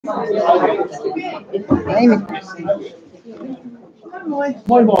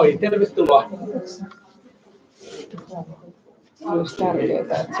Moi moi, tervetuloa. Olisi tärkeää,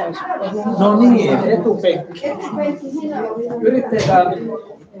 että saisi. No niin, etupenkki. Yritetään.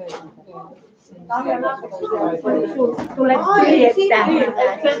 Tule syrjettää.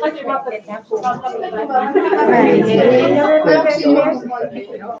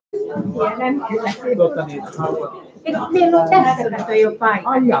 Meillä on tässä kato jo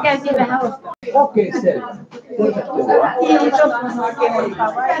paikka. Käytiin vähän ostaa. Okei, selvä. Tervetuloa.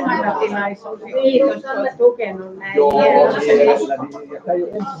 Kiitos, kun olet tukenut näin. Joo, tämä ei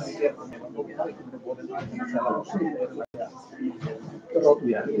ole ensimmäinen kerta. Meillä on ollut 20 vuoden aikana täällä useita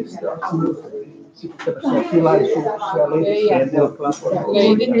rotujärjestöjä. Sitten tämmöisiä tilaisuuksia,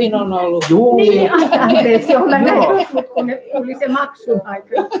 Leiditkin on ollut. Joo. Niin, anteeksi, olen nähnyt, kun tuli se maksuaika.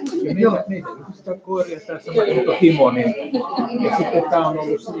 Niitä yhdistää koiria tässä on Timo, niin ja sitten tämä on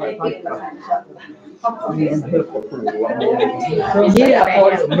ollut sillä tavalla niin on helppo tulla. Se on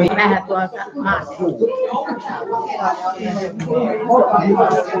hirveä, vähän tuolta maasta.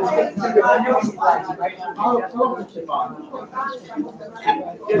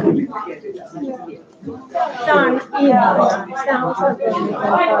 Tämä on ihana. Tämä on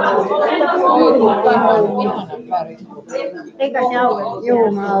Ihanan väri. eikä se auki.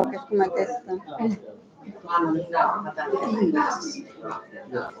 Joo, mä aukes, kun mä testaan.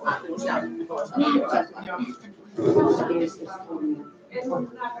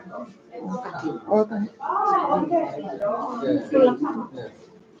 Olkaa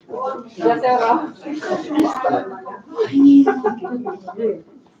Ja seuraava.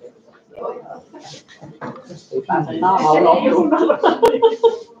 Ei pääse naamauloon.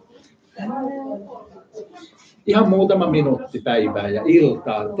 Ihan muutama minuutti päivää ja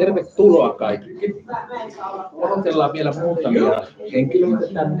iltaa. Tervetuloa kaikki. Odotellaan vielä muutamia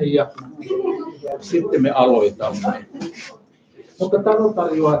henkilöitä tänne ja sitten me aloitamme. Mutta Taro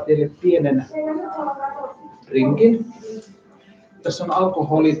tarjoaa teille pienen drinkin. Tässä on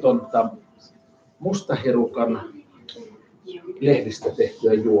alkoholitonta mustaherukan lehdistä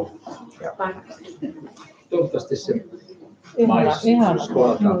tehtyä juomaa. Toivottavasti se maistuu.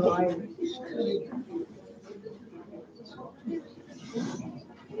 Skolataan.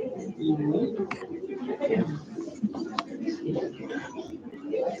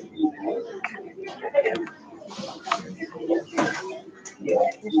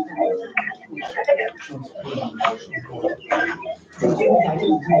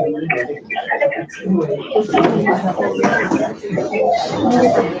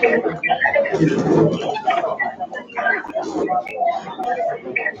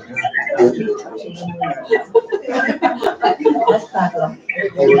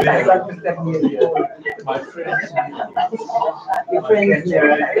 My friends. Your friends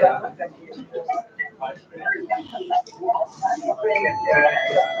there.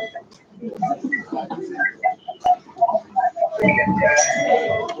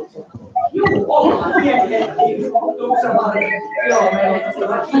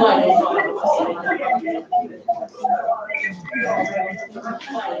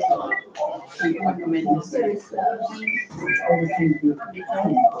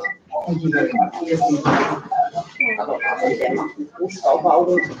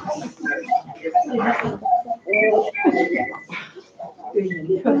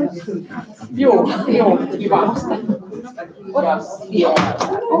 Joo, kiva. Joo.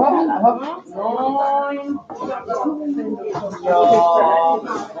 Noin. Joo.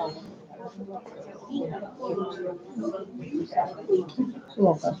 Sulla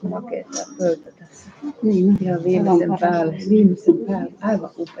on kanssa makea tämä pöytä tässä. Niin. Ihan viimeisen päälle. Viimeisen päälle. Aivan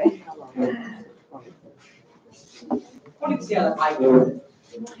upea. Oliko siellä paikalla?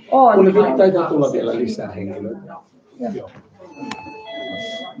 On. Taitaa tulla vielä lisää henkilöitä. Joo.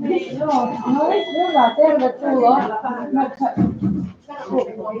 Joo, no hyvä, tervetuloa.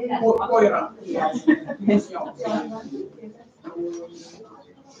 Koira.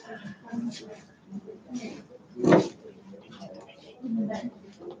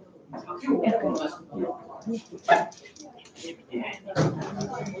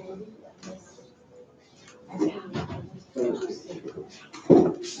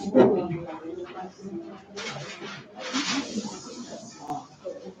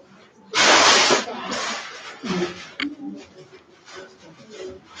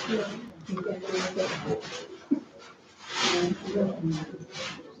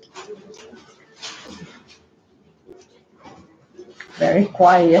 Very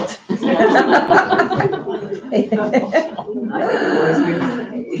quiet.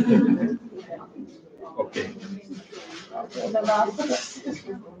 Okay.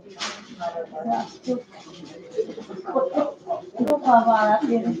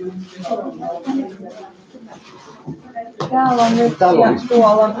 Täällä on nyt ja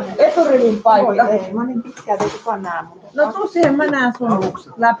tuolla on eturivin paikka. Ei, mä niin pitkälti kukaan näe mun. No tuu siihen, mä näen sun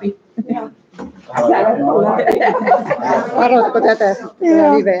läpi. Varoitko tätä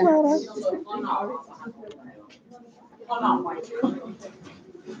liveä?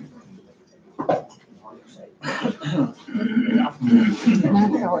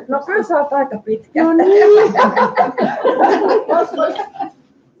 No kyllä sä oot aika pitkä. No niin.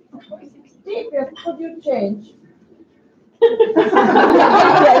 Steve, could you change?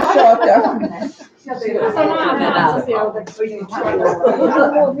 Yes, shorter.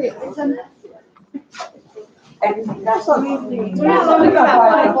 Tässä on hyvä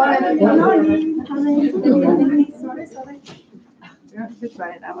paikka.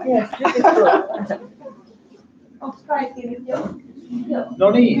 Yes, this is good. Onks kaikki nyt jo?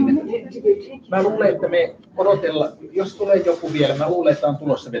 No niin, mä luulen, että me odotellaan, jos tulee joku vielä, mä luulen, että on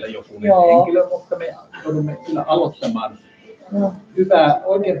tulossa vielä joku henkilö, mutta me joudumme kyllä aloittamaan. Hyvää,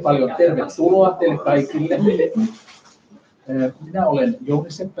 oikein paljon tervetuloa teille kaikille. Minä olen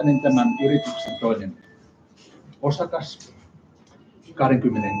Jouni Seppänen, tämän yrityksen toinen osakas.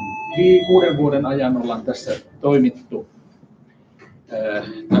 26 vuoden ajan ollaan tässä toimittu.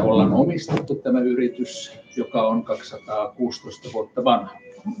 Ollaan omistettu tämä yritys, joka on 216 vuotta vanha.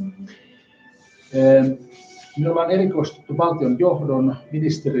 Me ollaan erikoistuttu valtion johdon,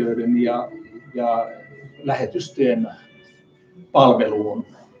 ministeriöiden ja lähetystöjen palveluun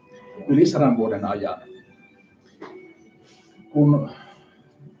yli 100 vuoden ajan. Kun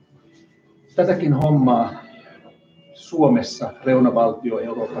tätäkin hommaa Suomessa, reunavaltio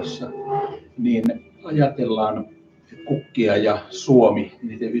Euroopassa, niin ajatellaan kukkia ja Suomi,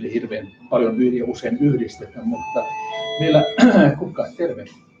 niitä ei hirveän paljon ja usein yhdistetään, mutta meillä kukka,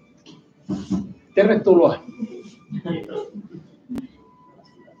 tervetuloa.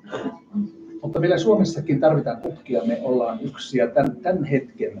 Mutta meillä Suomessakin tarvitaan kukkia, me ollaan yksi ja tämän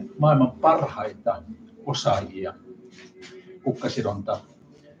hetken maailman parhaita osaajia, kukkasidonta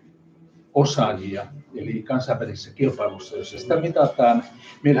osaajia, eli kansainvälisessä kilpailussa, jossa sitä mitataan,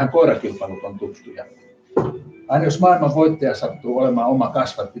 meillähän koirakilpailut on tuttuja. Aina jos maailman voittaja sattuu olemaan oma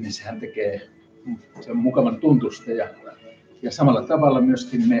kasvatti, niin sehän tekee sen mukavan tuntusta. Ja samalla tavalla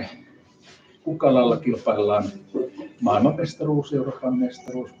myöskin me kukka-alalla kilpaillaan maailmanmestaruus, Euroopan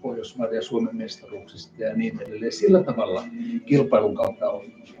mestaruus, Pohjoismaiden ja Suomen mestaruuksista ja niin edelleen. Sillä tavalla kilpailun kautta on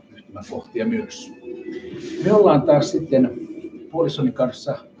yhtymäkohtia myös. Me ollaan taas sitten puolisoni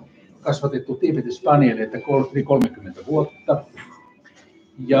kanssa kasvatettu Tibetin spanieleita yli 30 vuotta.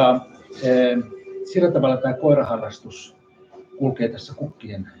 Ja sillä tavalla tämä koiraharrastus kulkee tässä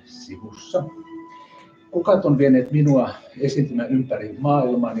kukkien sivussa. Kukat on vieneet minua esiintymään ympäri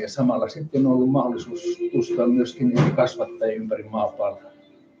maailman ja samalla sitten on ollut mahdollisuus tutustua myöskin eri kasvattajia ympäri maapalloa.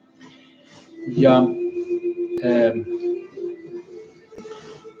 Ja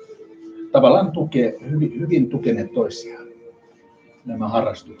tavallaan hyvin tukeneet toisiaan nämä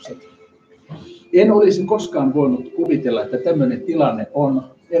harrastukset. En olisi koskaan voinut kuvitella, että tämmöinen tilanne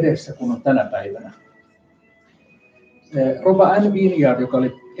on edessä, kun on tänä päivänä. Rova Anne Vineyard, joka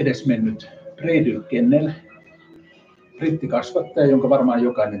oli edesmennyt Brady Kennel, brittikasvattaja, jonka varmaan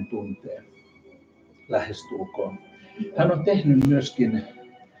jokainen tuntee lähestulkoon. Hän on tehnyt myöskin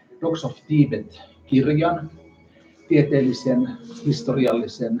Dogs of Tibet-kirjan, tieteellisen,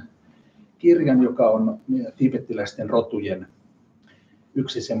 historiallisen kirjan, joka on tiibettiläisten rotujen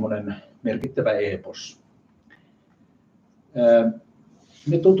yksi semmoinen merkittävä eepos.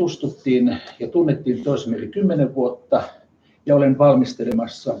 Me tutustuttiin ja tunnettiin toisemme yli 10 vuotta ja olen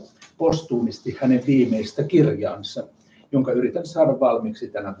valmistelemassa postuumisti hänen viimeistä kirjaansa, jonka yritän saada valmiiksi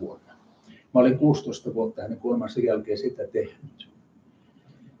tänä vuonna. Mä olin 16 vuotta hänen kuolemansa jälkeen sitä tehnyt.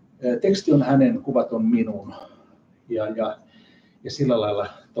 Teksti on hänen, kuvat on minun ja sillä lailla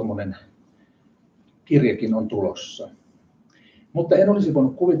tuommoinen kirjakin on tulossa. Mutta en olisi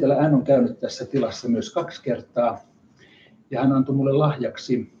voinut kuvitella, hän on käynyt tässä tilassa myös 2 kertaa. Ja hän antoi mulle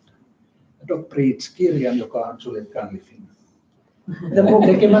lahjaksi Dog Breeds-kirjan, joka on Juliette Cunliffen. The book.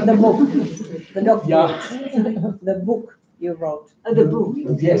 The book. The dog. Yeah. The book you wrote. The book.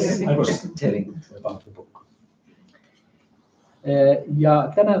 Yes, I was telling about the book.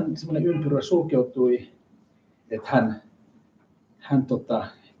 Ja tänään semmoinen ympyrä sulkeutui, että hän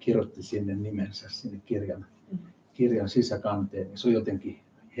kirjoitti sinne nimensä sinne kirjan sisäkanteen. Se on jotenkin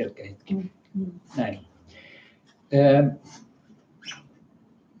herkkä hetki. Näin.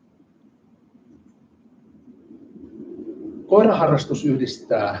 Koiraharrastus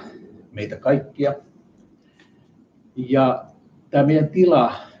yhdistää meitä kaikkia. Ja tämä meidän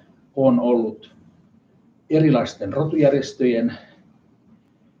tila on ollut erilaisten rotujärjestöjen,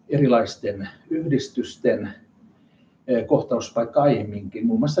 erilaisten yhdistysten kohtauspaikka aiemminkin.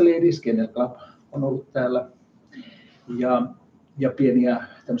 Muun muassa Ladies Kennel Club on ollut täällä ja pieniä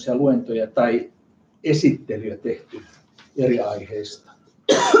tämmöisiä luentoja tai esittelyjä tehty eri aiheista.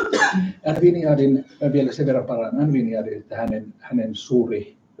 Ann Vineyardin, vielä sen verran palaan Ann Vineyardin, että hänen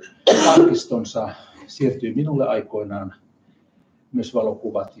suuri arkistonsa siirtyi minulle aikoinaan, myös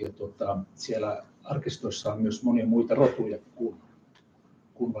valokuvat, ja siellä arkistossa on myös monia muita rotuja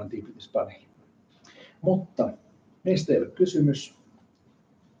kuin vain tiipityspani. Mutta meistä ei ole kysymys,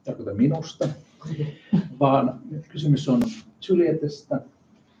 tarkoitan minusta, vaan kysymys on Juliettesta.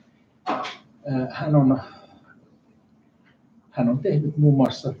 Hän on tehnyt muun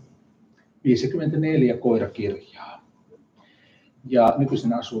muassa 54 koirakirjaa. Ja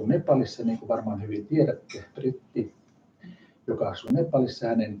nykyisin asuu Nepalissa, niin kuin varmaan hyvin tiedätte, britti, joka asuu Nepalissa.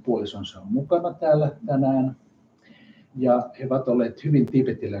 Hänen puolisonsa on mukana täällä tänään. Ja he ovat olleet hyvin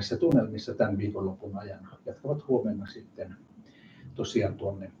tiibetiläisissä tunnelmissa tämän viikonlopun ajan. Jatkavat huomenna sitten tosiaan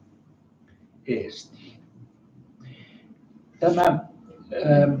tuonne Eestiin. Tämä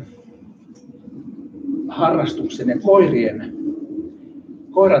harrastuksen ja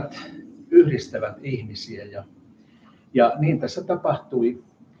koirat yhdistävät ihmisiä ja niin tässä tapahtui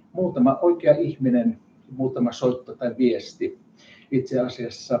muutama oikea ihminen, muutama soitto tai viesti. Itse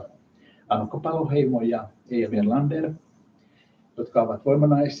asiassa Annukka Paloheimo ja Eija Verlander, jotka ovat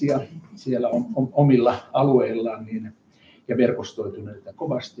voimanaisia siellä omilla alueillaan ja verkostoituneita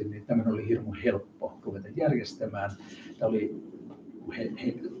kovasti, niin tämän oli hirmu helppo ruveta järjestämään.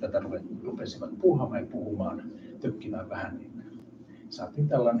 He tätä rupesivat puhumaan, tökkimään vähän, niin saatiin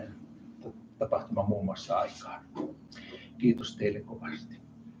tällainen tapahtuma muun muassa aikaan. Kiitos teille kovasti.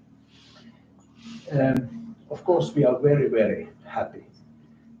 Of course we are very, very happy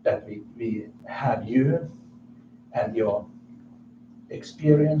that we have you and your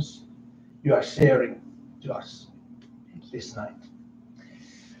experience you are sharing to us this night.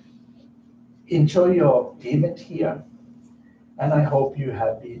 Enjoy your event here, and I hope you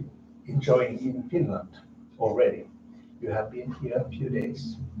have been enjoying in Finland already. You have been here a few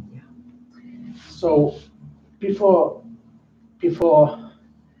days. So before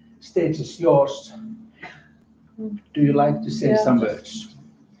stage is yours, do you like to say some words?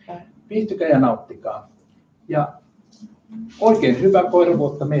 Viihtykää ja nauttikaa. Ja oikein hyvää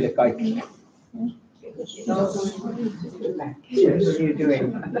koiravuotta meille kaikille.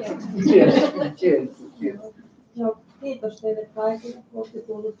 Kiitos teille kaikille, kun olette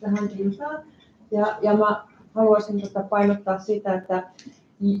tulleet tähän iltaan. Ja mä haluaisin painottaa sitä, että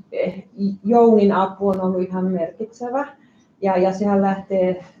Jounin apu on ollut ihan merkitsevä. Ja sehän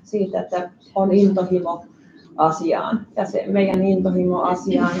lähtee siitä, että on intohimo asiaan. Ja se meidän intohimo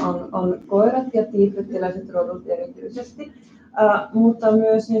asiaan on koirat ja tiibetiläiset rodut erityisesti. Mutta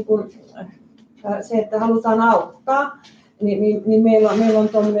myös niin kuin, se, että halutaan auttaa, niin meillä on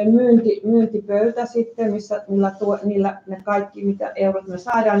tuommoinen myyntipöytä sitten, niillä ne kaikki mitä eurot me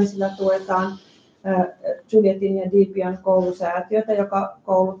saadaan, niin sillä tuetaan Julietin ja Deepian koulusäätiötä, joka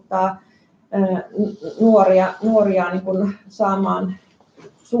kouluttaa nuoria niin kuin saamaan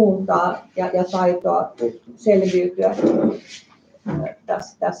suuntaa ja taitoa selviytyä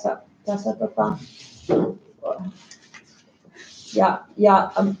tässä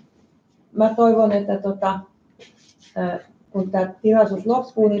mä toivon, että kun tämä tilaisuus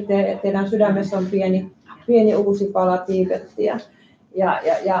loppuu, niin teidän sydämessä on pieni uusi pala Tiibettiä.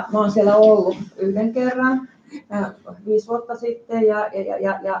 Ja mä oon siellä ollut yhden kerran 5 vuotta sitten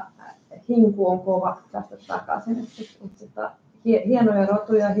ja hinku on kova tästä takaisin. Hienoja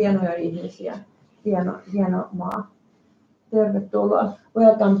rotuja, hienoja ihmisiä, hieno maa. Tervetuloa.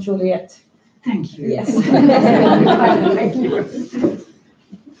 Welcome Juliette. Thank you. Yes. Thank you.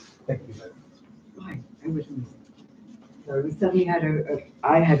 Thank you. Right, it was amazing. So we suddenly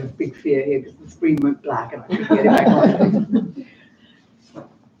I had a big fear here because the screen went black and I couldn't get it back on.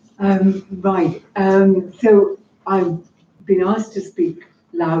 So I've been asked to speak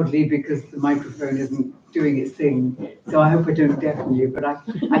loudly because the microphone isn't doing its thing. So I hope I don't deafen you, but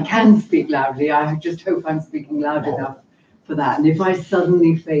I can speak loudly. I just hope I'm speaking loud enough for that. And if I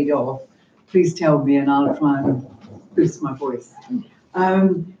suddenly fade off, please tell me and I'll try and boost my voice.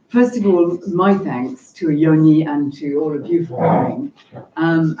 First of all, my thanks to Yoni and to all of you for coming,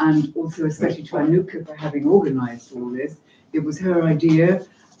 and also especially to Annukka for having organised all this. It was her idea,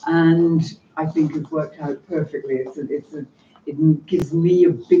 and I think it's worked out perfectly. It gives me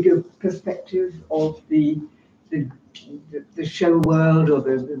a bigger perspective of the show world or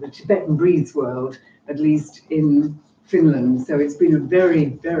the Tibetan breeds world, at least in Finland. So it's been a very,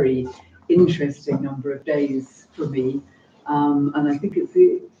 very interesting number of days for me. And I think it's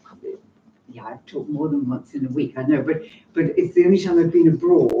yeah, I've talked more than once in a week, I know, but it's the only time I've been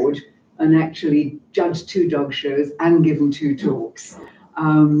abroad and actually judged 2 dog shows and given 2 talks.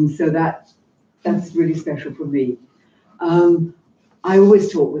 So that's really special for me. I always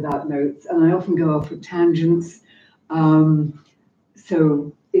talk without notes, and I often go off at tangents.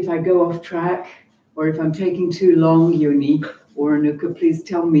 So if I go off track, or if I'm taking too long, Uni or Anuka, please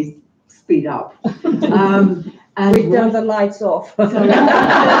tell me, speed up. And We turn the lights off. so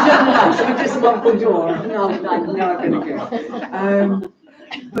I just lock the door. No, I'm going to go.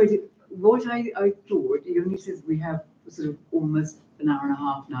 But what I thought, Uni says we have sort of almost an hour and a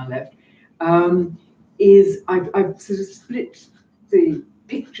half now left, is I've sort of split the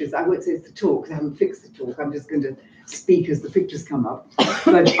pictures. I won't say it's the talk, because I haven't fixed the talk. I'm just going to speak as the pictures come up.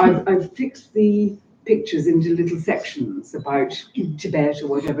 But I've fixed the pictures into little sections about Tibet or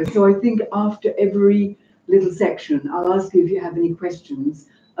whatever. So I think after every little section, I'll ask you if you have any questions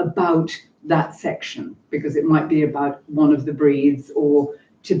about that section, because it might be about one of the breeds or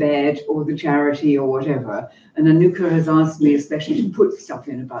Tibet or the charity or whatever. And Anuka has asked me especially to put stuff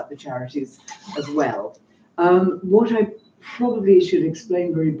in about the charities as well. What I probably should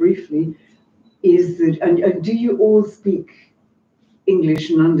explain very briefly is that, and do you all speak English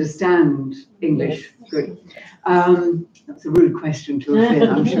and understand English? Yes. Good. That's a rude question to have been,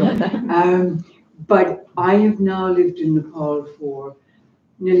 I'm sure. But I have now lived in Nepal for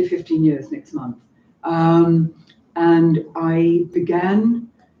nearly 15 years next month. And I began,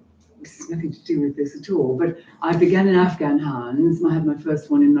 this has nothing to do with this at all, but I began in Afghan hands. I had my first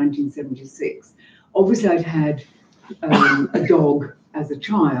one in 1976. Obviously, I'd had a dog as a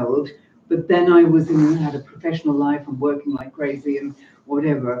child, but then I had a professional life and working like crazy and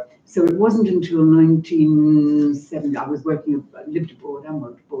whatever. So it wasn't until 1970, I lived abroad and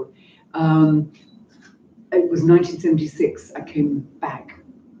worked abroad. It was 1976, I came back.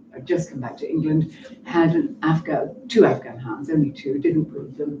 I'd just come back to England, had two Afghan hounds, only 2, didn't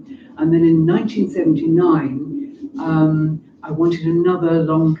breed them. And then in 1979, I wanted another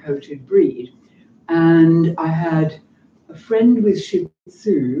long-coated breed. And I had a friend with Shih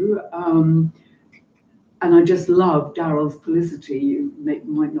Tzu, and I just loved Daryl's Felicity. You might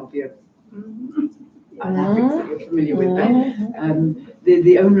not be I think that you're familiar with that.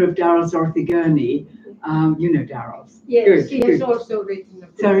 The owner of Daryl's, Dorothy Gurney, you know Daryl's. Yes, good, she good. has also written a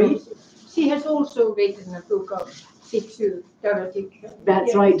book. Sorry? She has also written a book of Shih Tzu, Dorothy. That's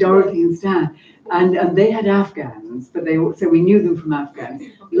yes, right, Dorothy yes. and Stan. And they had Afghans, but so we knew them from Afghans.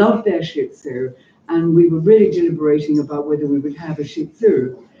 Loved their Shih Tzu, and we were really deliberating about whether we would have a Shih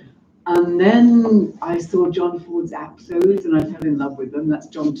Tzu. And then I saw John Ford's Apsos, and I fell in love with them. That's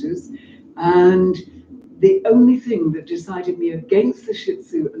Jontus. And the only thing that decided me against the Shih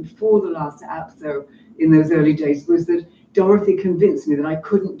Tzu and for the last Apso in those early days was that Dorothy convinced me that I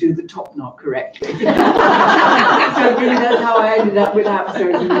couldn't do the top knot correctly. So really that's how I ended up with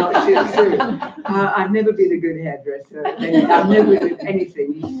Apsos and not Shih Tzu. I've never been a good hairdresser. I've never done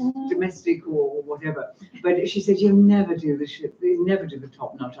anything, domestic or whatever. But she said, you never do the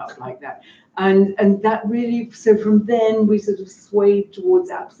top knot up like that. And that really, so from then we sort of swayed towards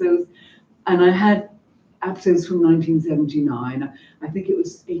Apsos. And I had Apsos from 1979. I think it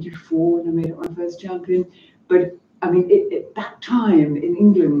was 84 when I made it my first champion. But I mean, at that time in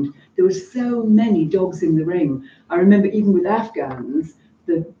England, there were so many dogs in the ring. I remember even with Afghans,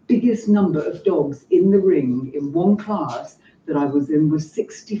 the biggest number of dogs in the ring in one class that I was in was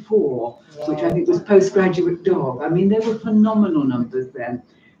 64, which I think was postgraduate dog. I mean, they were phenomenal numbers then.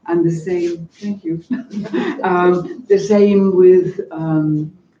 And the same, thank you, the same with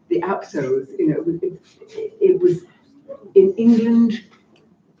the Apsos. You know, it was in England.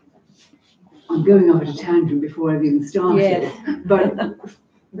 I'm going off at a tangent before I've even started, yes. But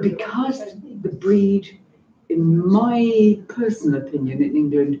because the breed, in my personal opinion, in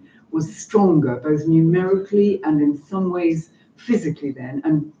England was stronger, both numerically and in some ways physically then,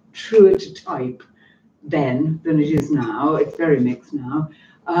 and truer to type then than it is now. It's very mixed now.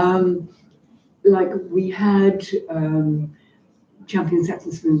 Like we had champion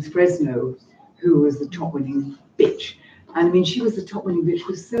Saxon Spoons Fresno, who was the top winning bitch. And I mean, she was the top winning bitch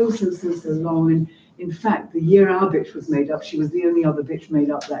for so long. And in fact, the year our bitch was made up, she was the only other bitch made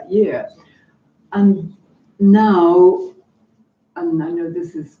up that year. And now, and I know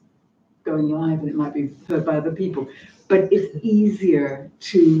this is going live and it might be heard by other people, but it's easier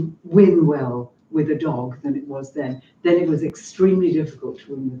to win well with a dog than it was then. Then it was extremely difficult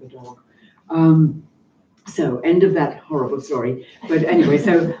to win with a dog. So end of that horrible story. But anyway,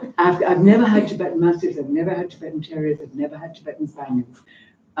 so I've never had Tibetan Mastiffs, I've never had Tibetan Terriers, I've never had Tibetan Spaniels,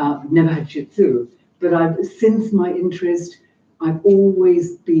 never had Shih Tzu. But since my interest, I've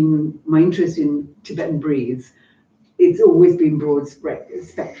always been, my interest in Tibetan breeds, it's always been broad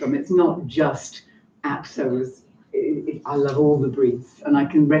spectrum. It's not just Apsos. I love all the breeds, and I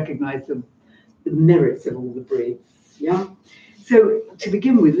can recognize the merits of all the breeds. Yeah. So to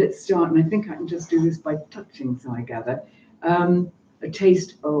begin with, let's start, and I think I can just do this by touching, so I gather. A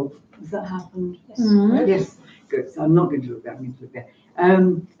taste of, has that happened? Yes. Mm-hmm. Yes, good. So I'm not going to look there, I'm going to look there.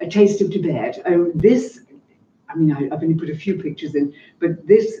 A taste of Tibet. This, I mean, I've only put a few pictures in, but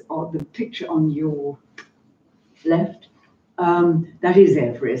this, or the picture on your left, that is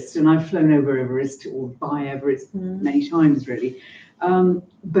Everest, and I've flown over Everest or by Everest many times, really.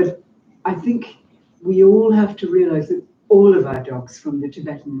 But I think we all have to realize that all of our dogs from the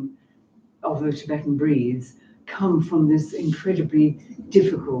Tibetan breeds come from this incredibly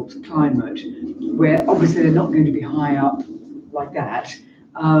difficult climate, where obviously they're not going to be high up like that,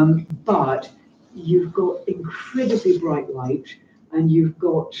 but you've got incredibly bright light, and you've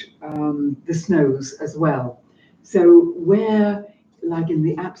got the snows as well. So where, like in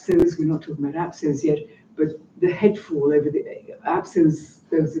the Apsos, we're not talking about Apsos yet, but the headfall over the Apsos,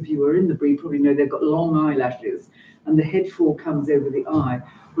 those of you who are in the breed probably know they've got long eyelashes, and the headfall comes over the eye.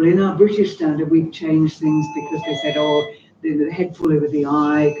 Well, in our British standard, we've changed things because they said, oh, the headfall over the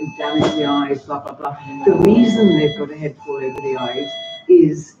eye can damage the eyes, blah, blah, blah. The reason they've got a headfall over the eyes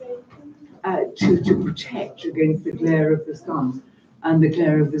is to protect against the glare of the sun and the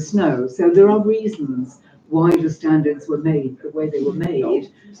glare of the snow. So there are reasons why the standards were made the way they were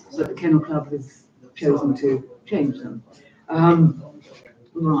made, but the Kennel Club has chosen to change them.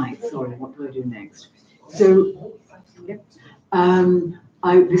 Right, sorry, what do I do next? So,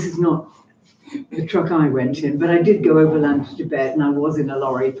 this is not the truck I went in, but I did go overland to Tibet, and I was in a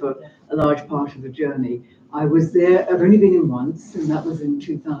lorry for a large part of the journey. I was there, I've only been in once, and that was in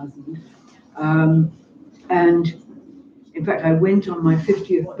 2000. And in fact, I went on my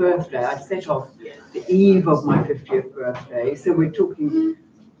 50th birthday. I set off the eve of my 50th birthday. So we're talking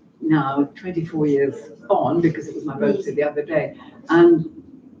now 24 years on, because it was my birthday the other day. And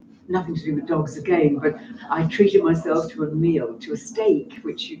nothing to do with dogs again, but I treated myself to a meal, to a steak,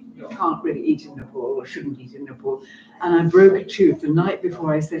 which you can't really eat in Nepal, or shouldn't eat in Nepal. And I broke a tooth the night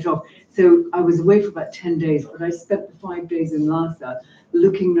before I set off. So I was away for about 10 days, but I spent the 5 days in Lhasa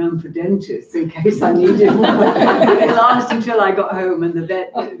looking around for dentists in case I needed one. It lasted until I got home, and the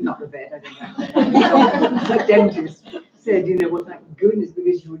vet, not the vet, I don't know, the dentist said, you know, well, thank goodness,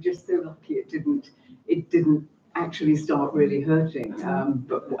 because you were just so lucky it didn't actually start really hurting,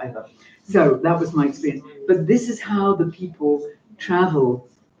 but whatever. So that was my experience. But this is how the people travel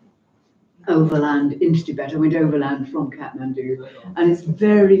overland into Tibet. I went overland from Kathmandu, and it's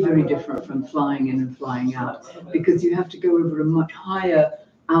very, very different from flying in and flying out, because you have to go over a much higher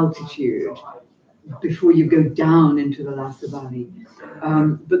altitude before you go down into the Lhasa Valley.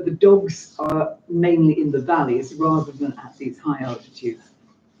 But the dogs are mainly in the valleys rather than at these high altitudes.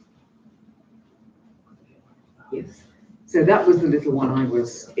 Yes. So that was the little one I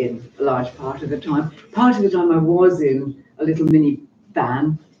was in a large part of the time. Part of the time I was in a little mini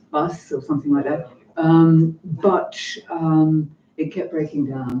bus or something like that. But it kept breaking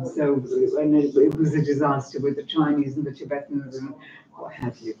down. So it was a disaster with the Chinese and the Tibetans and what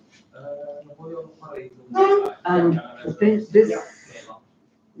have you. And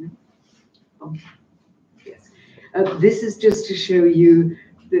this is just to show you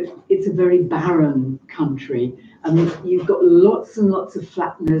that it's a very barren country. I mean, you've got lots and lots of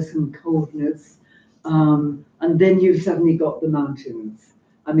flatness and coldness, and then you've suddenly got the mountains.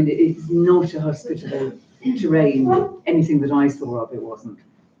 I mean, it's not a hospitable terrain. Anything that I saw of it wasn't.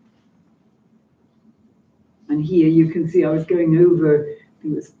 And here you can see I was going over, I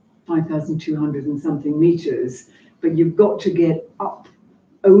think it was 5,200 and something meters, but you've got to get up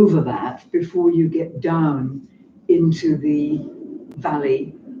over that before you get down into the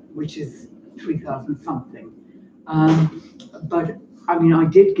valley, which is 3,000 something. But I mean, I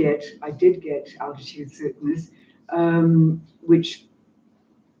did get altitude sickness, which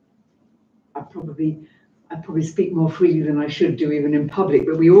I probably speak more freely than I should do even in public,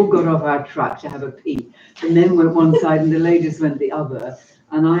 but we all got off our truck to have a pee. The men went one side and the ladies went the other.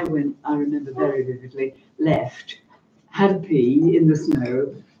 And I remember very vividly, left, had a pee in the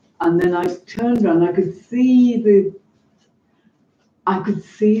snow, and then I turned around, I could see the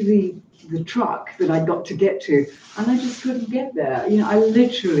truck that I got to get to, and I just couldn't get there. You know, I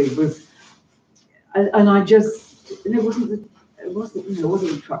literally was, and it wasn't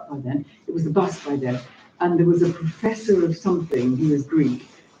a truck by then, it was the bus by then. and there was a professor of something, he was Greek,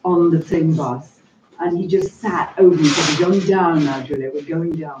 on the same bus, and he just sat over me and said, "We're going down now, Juliette, we're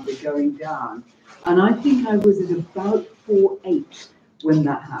going down, we're going down." And I think I was at about 4'8" when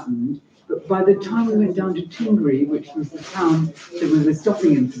that happened. But by the time we went down to Tingri, which was the town that we were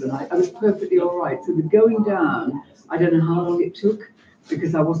stopping in for the night, I was perfectly all right. So the going down, I don't know how long it took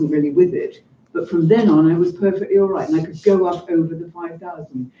because I wasn't really with it. But from then on, I was perfectly all right, and I could go up over the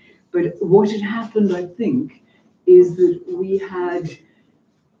 5,000. But what had happened, I think, is that we had,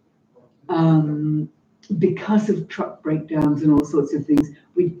 because of truck breakdowns and all sorts of things,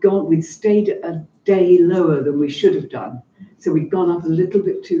 we'd stayed a day lower than we should have done. So we'd gone up a little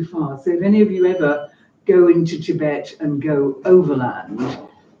bit too far. So if any of you ever go into Tibet and go overland,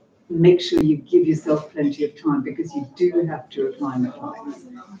 make sure you give yourself plenty of time because you do have to acclimatise.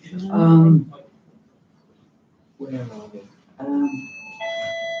 Where are we?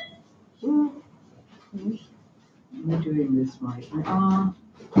 Am I doing this right? Oh,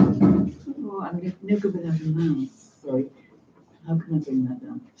 I'm no good without a mouse. Sorry. How can I bring that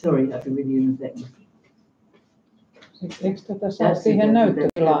down? Sorry, I'll be with you in a second. Eikö saa siihen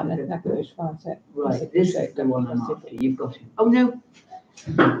näyttötilaan, että näkyisi vaan se? Right, this is the one I'm after. You've got it. Oh no.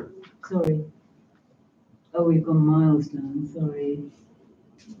 Sorry. Oh, we've gone miles down. Sorry.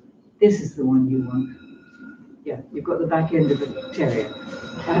 This is the one you want. Yeah, you've got the back end of a terrier.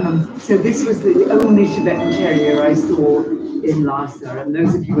 So this was the only Tibetan terrier I saw in Lhasa, and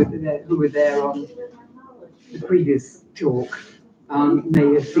those of you who were there on the previous talk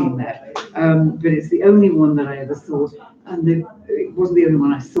may have seen that. But it's the only one that I ever saw, and it wasn't the only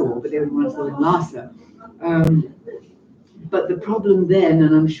one I saw, but the only one I saw in Lhasa. But the problem then,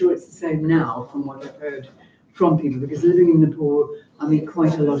 and I'm sure it's the same now from what I've heard from people, because living in Nepal, I meet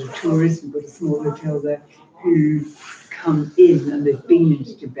quite a lot of tourists. We've got a small hotel there who come in and they've been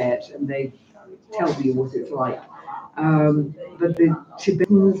into Tibet and they tell me what it's like. But the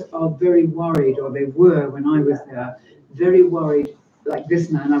Tibetans are very worried, or they were when I was there, very worried. Like this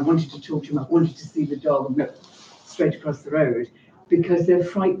man, I wanted to talk to him, I wanted to see the dog and go straight across the road because they're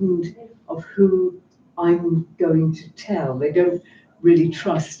frightened of who I'm going to tell. They don't really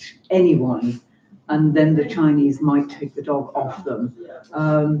trust anyone, and then the Chinese might take the dog off them.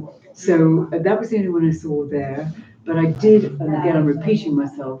 So that was the only one I saw there. But I did, and again, I'm repeating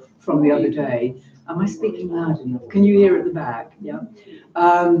myself from the other day. Am I speaking loud enough? Can you hear at the back? Yeah.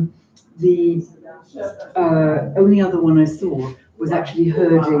 The only other one I saw was actually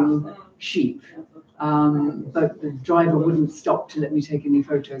herding sheep. But the driver wouldn't stop to let me take any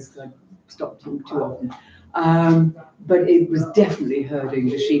photos because I stopped him too often. But it was definitely herding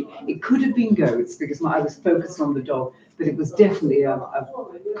the sheep. It could have been goats because I was focused on the dog, but it was definitely a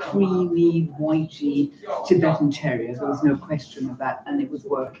creamy, whitey Tibetan terrier. There was no question of that, and it was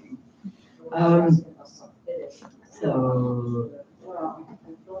working. So,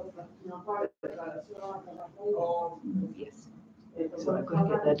 yes. So I've got to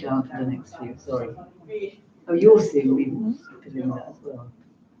get that down for the next few. Sorry. Oh, you're seeing me filling that as well.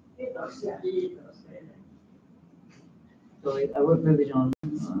 Sorry, I won't move it on.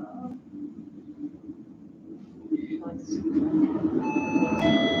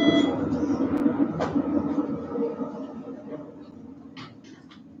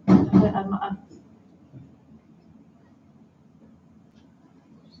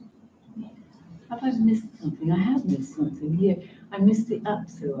 Have I missed something? I have missed something here. I missed the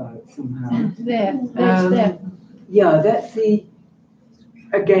Apso out somehow. There. Yeah, that's the,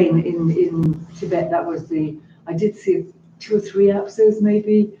 again, in Tibet, that was the, I did see 2 or 3 Apsos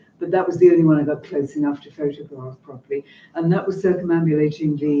maybe, but that was the only one I got close enough to photograph properly. And that was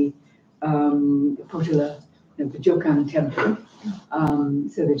circumambulating the Potala, the Jokan temple.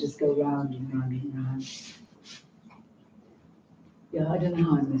 So they just go round and round and round. Yeah, I don't know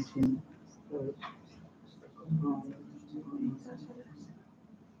how I missed him. So,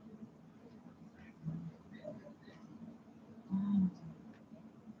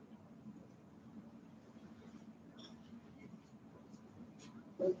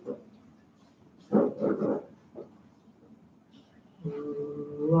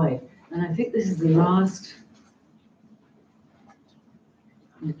 right, and I think this is the last.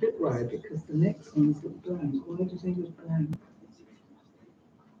 I'm a bit worried because the next one's got blank. Why did they look blank?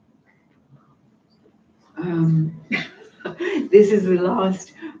 This is the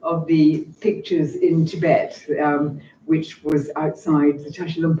last of the pictures in Tibet, which was outside the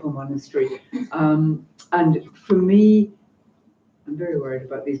Tashilumpa monastery. And for me, I'm very worried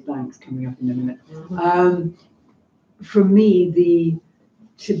about these blanks coming up in a minute. For me, the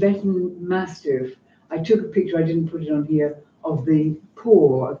Tibetan Mastiff, I took a picture, I didn't put it on here, of the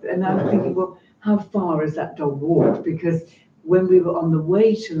paw. And I'm thinking, well, how far has that dog walked? Because when we were on the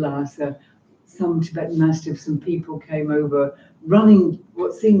way to Lhasa, some Tibetan Mastiffs and people came over running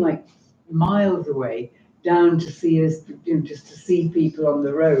what seemed like miles away down to see us, just to see people on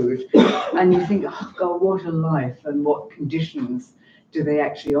the road. And you think, oh God, what a life, and what conditions do they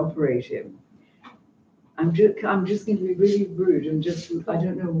actually operate in? I'm just going to be really rude and just, I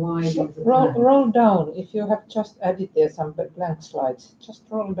don't know why these are blank. Roll down. If you have just added there some blank slides, just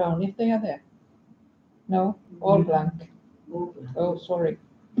roll down if they are there. No, all blank. All blank. Oh, sorry.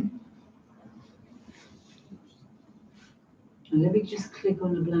 And let me just click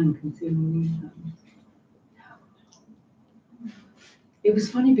on the blank and see what happens. It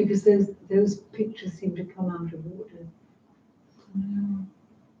was funny because those pictures seem to come out of order.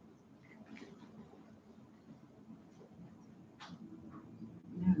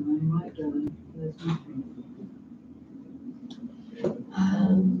 No, I'm right down. There's nothing.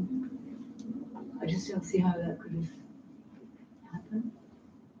 I just don't see how that could have happened.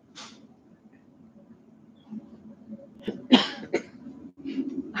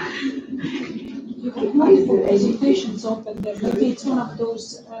 You have multiple presentations open there. Maybe it's one of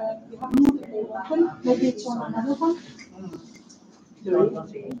those, you have multiple open, maybe it's on another one.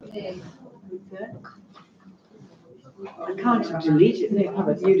 I can't delete it. No,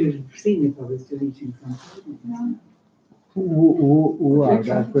 but you'd have seen if I was deleting something. Who are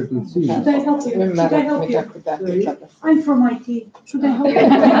that pretty see? Should I help you? Should I help you? I'm from IT. Should I help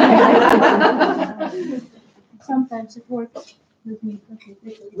you? Sometimes it works with me.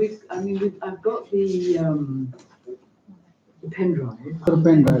 I've got the pen drive. The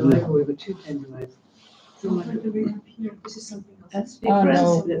pen drive. We've got 2 pen drives. So much. What do we have here? This is something else. That's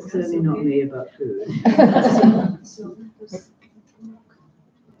different. That's certainly not me about food. So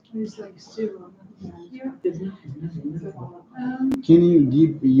there's like 0 here. There's nothing. Can you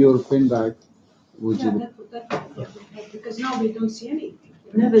give your pen back? Would Yeah, you? that would be helpful, because now we don't see anything.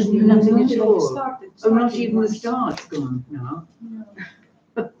 No, there's nothing at all. Started Not even the once. start's gone now. No.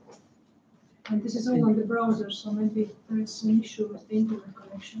 And this is all on the browser, so maybe there is an issue with the internet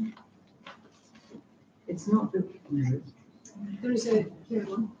connection. It's not the, no, There is a, here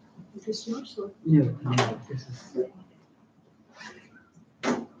one. Is this yours or? no, this is.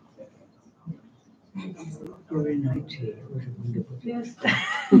 You're in IT, what a wonderful. Yes.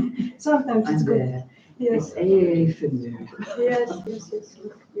 Sometimes it's I'm good. there. Yes. It's AAA Finland. Yes.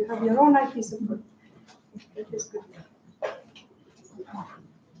 You have your own IT support. That is good.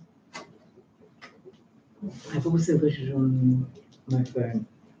 I've also got it on my phone.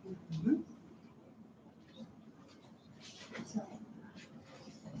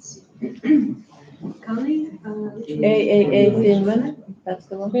 Kali, AAA Finland, that's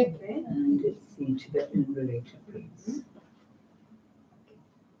the one. okay. And it's the Tibetan related piece.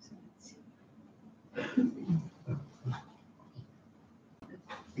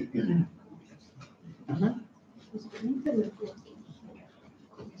 Is the internet working?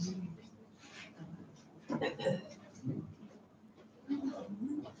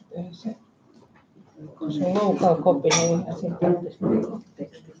 Se on local copy, niin ja sitten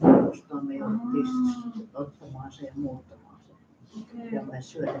Tekstimuodosta me jouduttiin ottamaan se ja muuttamaan se. Okay. Ja me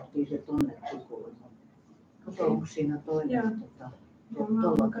syötettiin se tonne tikulle. Kato, onko siinä toinen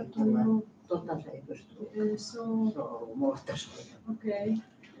tollakin tulee. Tota se ei pysty. Se on ollut muotoista. Okay.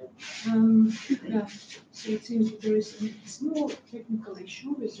 Yeah. So it seems that there is a small technical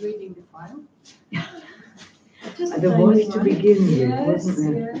issue with reading the file. Just a There tiny was to one. begin with, Yes,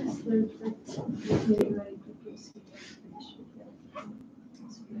 wasn't there? yes. Very quickly see the issue here.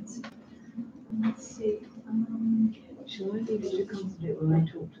 So let's see. Shall I leave you to concentrate when I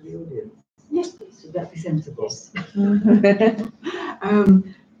talk to the audience? Yes, please. Would that be sensible? Yes.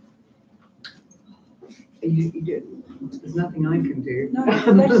 You do. There's nothing I can do. No,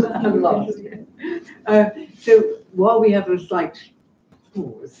 there's nothing I'm you can lost. do. So while we have a slight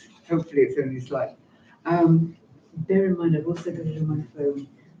pause, hopefully it's only slight, bear in mind I've also got it on my phone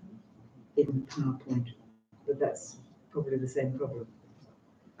in PowerPoint, but that's probably the same problem.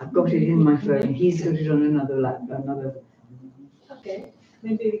 I've got it in my phone, he's got it on another. Okay.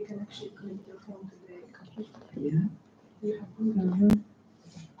 Maybe we can actually connect your phone to the computer. Yeah. You have Bluetooth.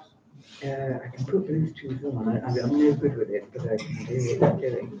 I can put Bluetooth on. I'm no good with it, but I can do what I'm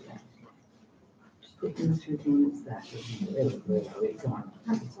doing. Just put Bluetooth on, it's that, isn't it? There we go, it's on.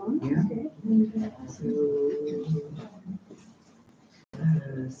 It's on. Yeah. Okay. So,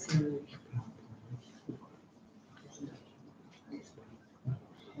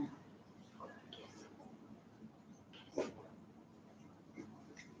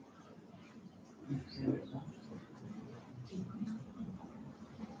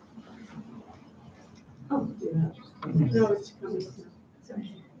 No, it's coming.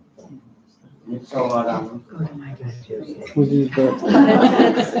 So, God, am I glad you're here. Which is the,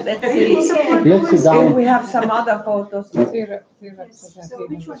 Let's see. let's sit If down. we have some other photos. So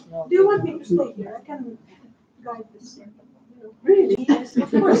which one? Do you want me to stay here? I can guide this. Really? Yes,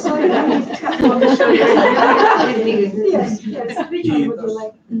 of course. Yes, yes. Which one would you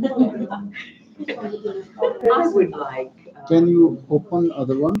like? Which one would you like? I would like. Can you open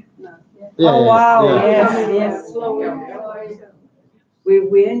other one? No. Yeah, Oh, yeah, wow, yeah. yes.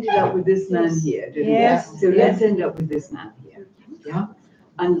 We ended up with this man here, didn't we? Yes, So let's end up with this man here. Yeah?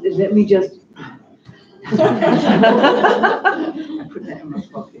 And let me just. I put that in my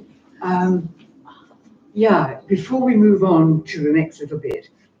pocket. Yeah, before we move on to the next little bit,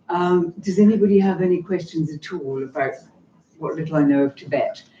 does anybody have any questions at all about what little I know of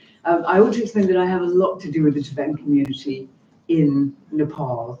Tibet? I ought to explain that I have a lot to do with the Tibetan community in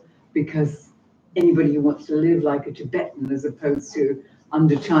Nepal, because anybody who wants to live like a Tibetan as opposed to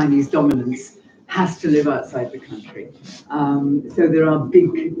under Chinese dominance has to live outside the country. So there are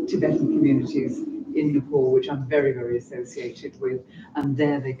big Tibetan communities in Nepal, which I'm very, very associated with, and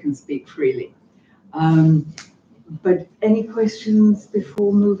there they can speak freely. But any questions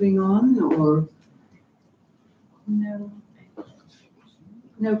before moving on, or? No.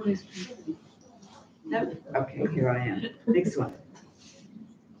 No questions? No? Okay, here I am. Next one.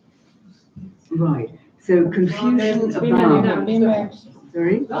 Right, so confusion about.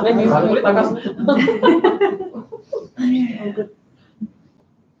 Sorry?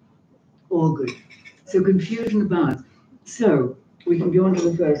 All good. So confusion about. So we can go on to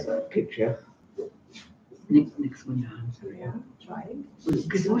the first picture. Next one down. Trying.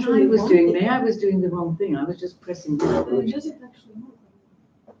 Because what I was doing there, I was doing the wrong thing. I was just pressing forward. Does it actually move?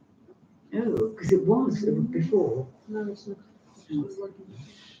 Oh, because it was before. No, it's not. It's working.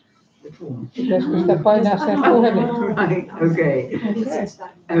 Before. Pitäisikö sitä painaa sen puhelimen? Right, okay. It's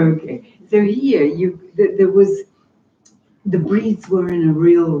time. Okay, so here there was, the breeds were in a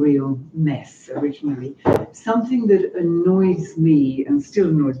real mess originally. Something that annoys me and still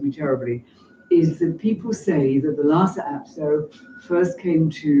annoys me terribly is that people say that the Lhasa Apso first came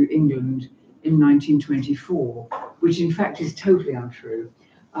to England in 1924, which in fact is totally untrue.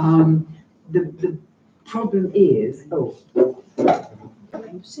 The problem is,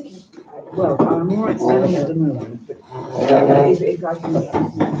 well, I'm all right standing at the moment, but if I can,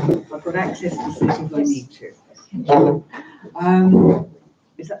 I've got access to sit if I need to.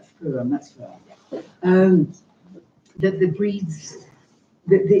 Is that sperm? That's sperm. That the breeds,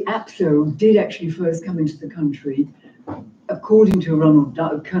 the Apso did actually first come into the country, according to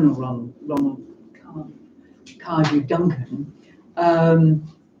Colonel Ronald Cardew Duncan,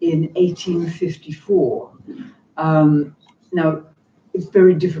 in 1854. Now, it's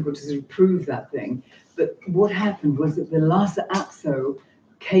very difficult to sort of prove that thing, but what happened was that the Lhasa Apso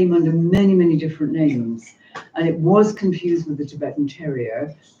came under many different names, and it was confused with the Tibetan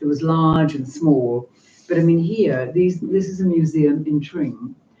Terrier. There was large and small, but I mean here, this is a museum in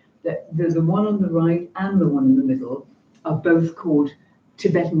Tring. There's the one on the right and the one in the middle are both called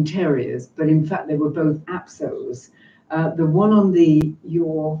Tibetan Terriers, but in fact they were both Apsos. The one on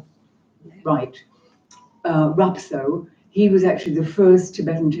your right, Rapso, he was actually the first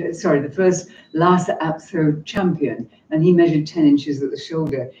the first Lhasa Apso champion, and he measured 10 inches at the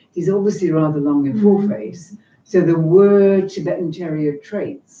shoulder. He's obviously rather long in foreface, so there were Tibetan Terrier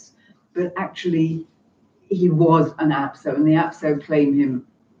traits, but actually he was an Apso, and the Apso claim him,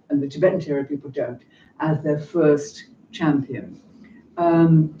 and the Tibetan Terrier people don't, as their first champion.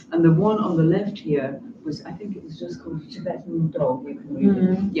 And the one on the left here was, I think it was just called Tibetan Dog. You can read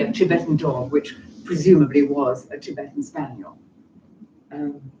it. Yeah, Tibetan Dog, which presumably was a Tibetan Spaniel. Yeah.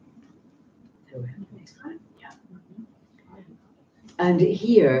 And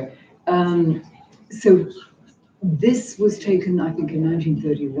here, so this was taken, I think, in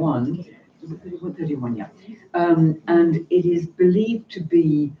 1931. 31, yeah. And it is believed to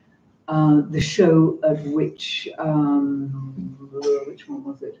be the show at which one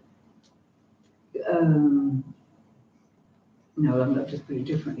was it? No, I'm just putting it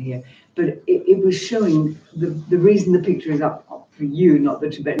differently here. But it was showing, the reason the picture is up for you, not the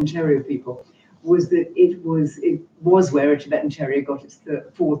Tibetan Terrier people, was that it was where a Tibetan Terrier got its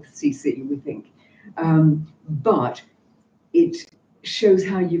fourth CC, we think. But it shows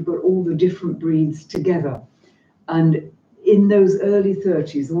how you've got all the different breeds together. And in those early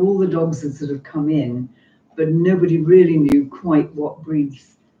 30s, all the dogs had sort of come in, but nobody really knew quite what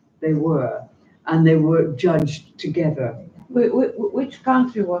breeds they were. And they were judged together. Which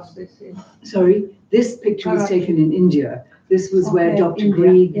country was this in? Sorry, this picture was taken in India. This was where Dr. India,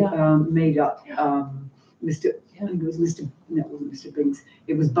 Grieg yeah. made up I think it was no, it wasn't Mr. Binks,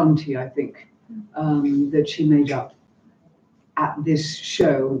 it was Bunty, I think, that she made up at this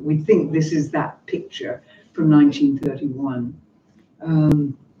show. We think this is that picture from 1931.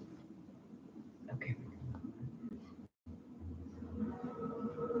 Okay.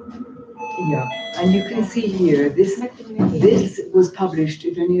 Yeah, and you can see here, this was published,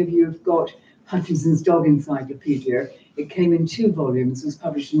 if any of you have got Hutchinson's Dog Encyclopedia, it came in 2 volumes, was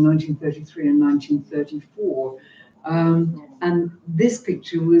published in 1933 and 1934. And this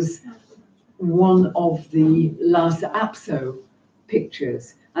picture was one of the Lhasa Apso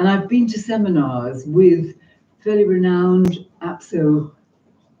pictures. And I've been to seminars with fairly renowned Apso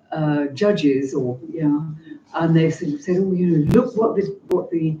judges, and they've sort of said, oh, you know, look what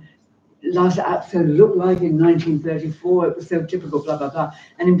the Lhasa Apso looked like in 1934. It was so typical, blah, blah, blah.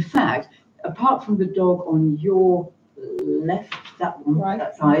 And in fact, apart from the dog on your left, that one, right,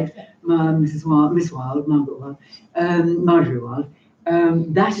 that side, Miss Wilde, Margaret Wilde, Marjorie Wilde,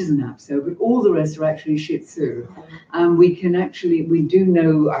 that is an Apso, but all the rest are actually Shih Tzu. And we do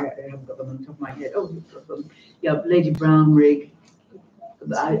know, I haven't got them on the top of my head, yeah, Lady Brownrigg.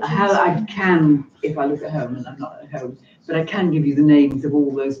 I can, if I look at home, and I'm not at home, but I can give you the names of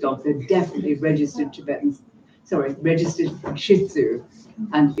all those dogs. They're definitely registered registered Shih Tzu,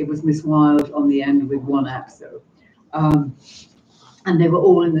 and it was Miss Wilde on the end with 1 Apso. And they were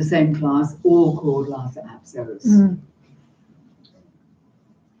all in the same class, all called Lhasa Apsos.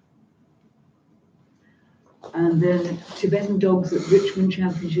 And then Tibetan Dogs at Richmond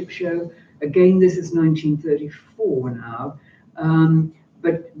Championship Show. Again, this is 1934 now.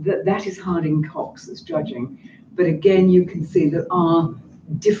 But that is Harding Cox that's judging. But again, you can see there are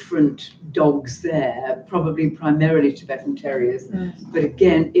different dogs there, probably primarily Tibetan Terriers. But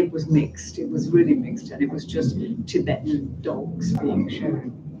again, it was mixed. It was really mixed, and it was just Tibetan dogs being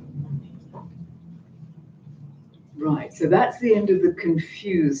shown. Right, so that's the end of the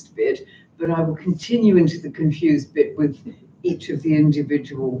confused bit, but I will continue into the confused bit with each of the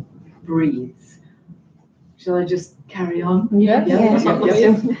individual breeds. Shall I just carry on? Yeah. Yes.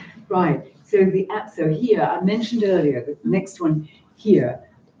 Right. So the Apso here, I mentioned earlier, the next one here,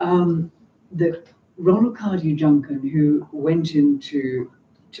 that Ronald Cardew-Juncan, who went into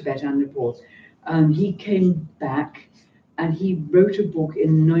Tibet and Nepal, he came back and he wrote a book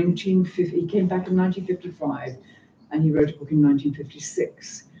in 1950. He came back in 1955 and he wrote a book in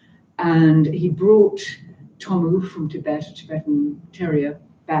 1956. And he brought Tomu from Tibet, a Tibetan Terrier,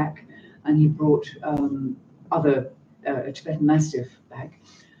 back, and he brought other Tibetan Mastiff back.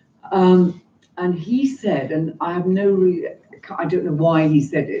 And he said, and I don't know why he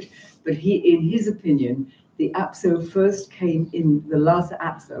said it, but in his opinion, the Apso first came in, the Lhasa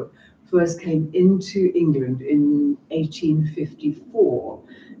Apso first came into England in 1854.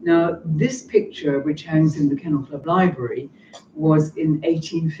 Now, this picture, which hangs in the Kennel Club Library, was in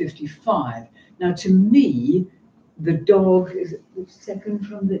 1855. Now, to me, the dog is second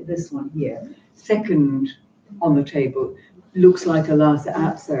from this one here, second on the table, looks like a Lhasa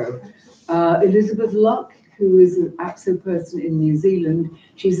Apso. Elizabeth Luck, who is an Apso person in New Zealand,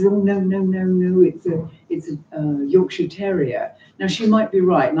 she says, oh, no, it's a Yorkshire Terrier. Now, she might be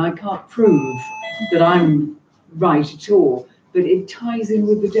right, and I can't prove that I'm right at all, but it ties in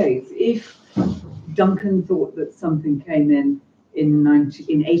with the dates. If Duncan thought that something came in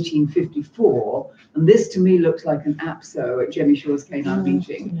 1854, and this to me looks like an Apso at Jemmy Shaw's Canine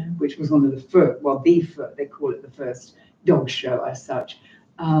Meeting, which was one of the first, well, they call it the first dog show as such,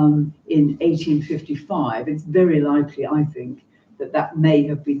 in 1855. It's very likely, I think, that may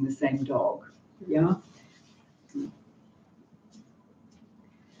have been the same dog. Yeah.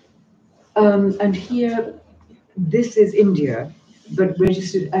 And here, this is India, but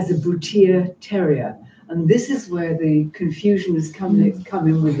registered as a Bhutia Terrier. And this is where the confusion has come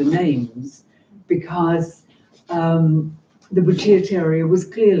in with the names, because the Bhutia Terrier was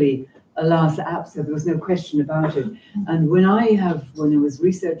clearly a Lhasa Apso, there was no question about it. And when I was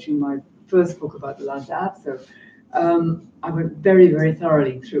researching my first book about the Lhasa Apso, I went very, very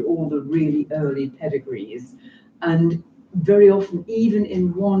thoroughly through all the really early pedigrees. And very often, even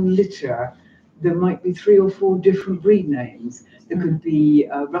in one litter, there might be 3 or 4 different breed names. There could be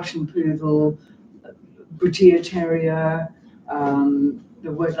Russian Poodle, Bhutia Terrier,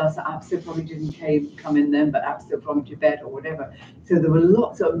 the word Lhasa Apso probably didn't come in then, but Apso from Tibet or whatever. So there were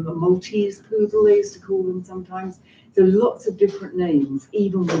lots of Maltese Poodle, they used to call them sometimes. So lots of different names,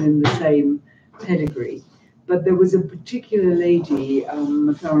 even within the same pedigree. But there was a particular lady,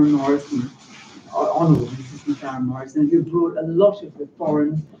 McLaren Morrison, Honourable Mrs. McLaren Morrison, who brought a lot of the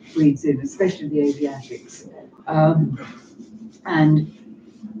foreign breeds in, especially the Asiatics. And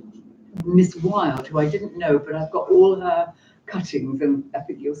Miss Wilde, who I didn't know, but I've got all her cuttings, and I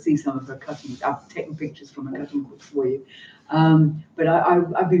think you'll see some of her cuttings. I've taken pictures from her cutting books for you. But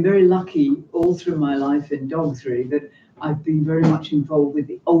I've been very lucky all through my life in dogs, really, that I've been very much involved with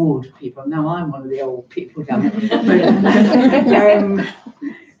the old people. Now I'm one of the old people down there.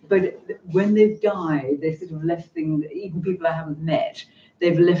 But when they've died, they sort of left things, even people I haven't met,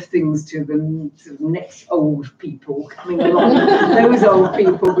 they've left things to the sort of next old people coming along. Those old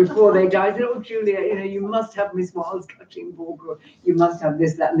people before they died said, "Oh, Julia, you know, you must have Miss Wilde's cutting book, or you must have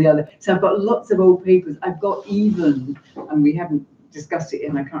this, that, and the other." So I've got lots of old papers. I've got even, and we haven't discussed it,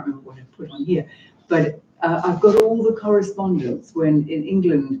 and I can't remember what I put on here, but I've got all the correspondence when in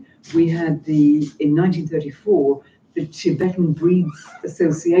England we had in 1934, the Tibetan Breeds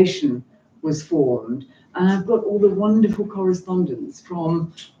Association was formed. And I've got all the wonderful correspondence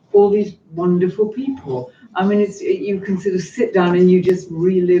from all these wonderful people. I mean, you can sort of sit down and you just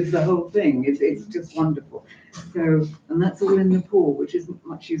relive the whole thing. It's just wonderful. So, and that's all in Nepal, which isn't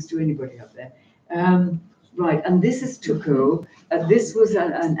much use to anybody up there. Right, and this is Tuku. This was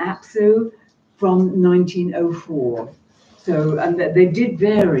an Apso from 1904. So, and they did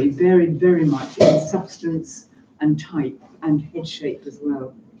vary very much in substance and type and head shape as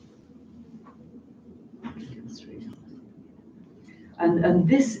well. And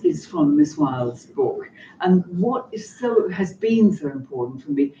this is from Miss Wilde's book. And what has been so important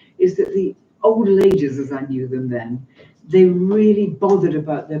for me is that the old ladies, as I knew them then, they really bothered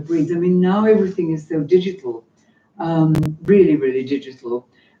about their breeds. I mean, now everything is so digital, really digital.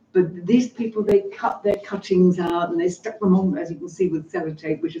 But these people, they cut their cuttings out and they stuck them on, as you can see, with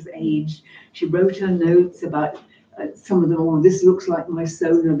sellotape, which is aged. She wrote her notes about some of them. Oh, this looks like my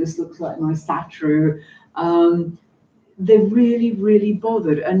Sona, this looks like my Satru. They really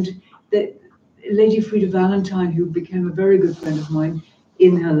bothered. And Lady Frida Valentine, who became a very good friend of mine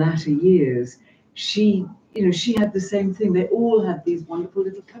in her latter years, she had the same thing. They all had these wonderful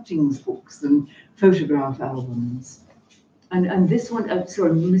little cuttings books and photograph albums. And this one,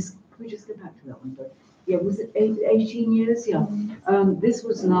 sorry, Miss, can we just go back to that one? But yeah, was it 18 years? Yeah. This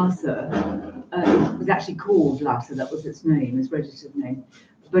was Lhasa. It was actually called Lhasa. That was its name, its registered name.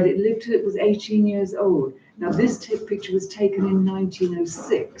 But it lived till it was 18 years old. Now, this picture was taken in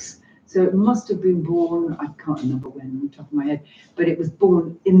 1906. So it must have been born, I can't remember when on the top of my head, but it was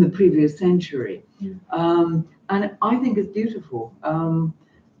born in the previous century. And I think it's beautiful. And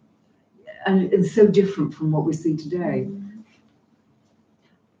it's so different from what we see today.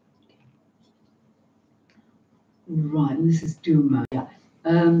 Right, and this is Duma. Yeah.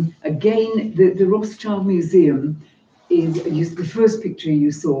 Again, the Rothschild Museum is the first picture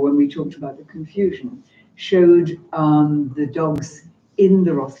you saw when we talked about the confusion, showed the dogs in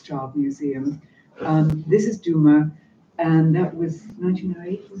the Rothschild Museum. This is Duma, and that was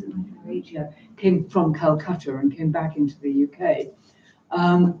 1908, was it 1908? Yeah, came from Calcutta and came back into the UK.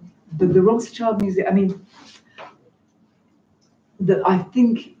 But the Rothschild Museum, I mean, I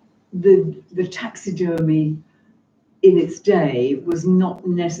think the taxidermy in its day was not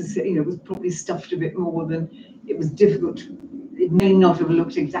necessary, it was probably stuffed a bit more than it was difficult. It may not have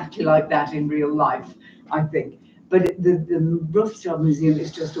looked exactly like that in real life, I think. But the Rothschild Museum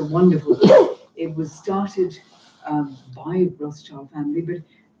is just a wonderful thing. It was started by Rothschild family, but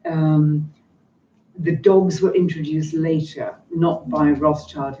the dogs were introduced later, not by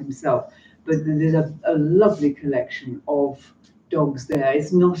Rothschild himself. But there's a lovely collection of dogs there.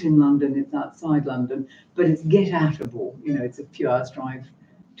 It's not in London, it's outside London, but it's get-atable. You know, it's a few hours drive,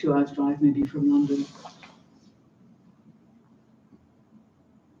 2 hours drive maybe from London.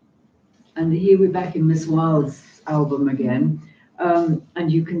 And here we're back in Miss Wilde's album again.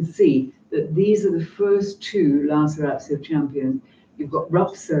 And you can see that these are the first two Lhasa Apso champions. You've got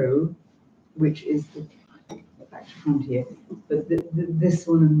Rupso, which is back to front here, but this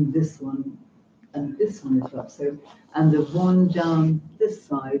one and this one is Rupso, and the one down this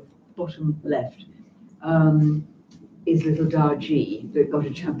side, bottom left, is Little Darji that got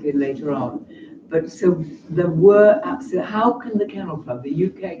a champion later on. But so there were absolutely, how can the Kennel Club, the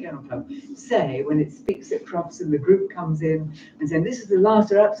UK Kennel Club, say when it speaks at Crufts and the group comes in and saying this is the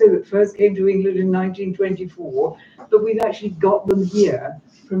Lhasa Apso that first came to England in 1924, but we've actually got them here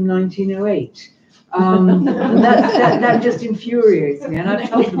from 1908. That just infuriates me, and I've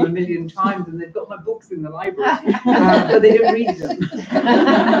told them a million times, and they've got my books in the library, but they don't read them.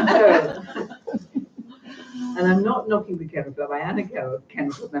 So, and I'm not knocking the Kennel Club. I am a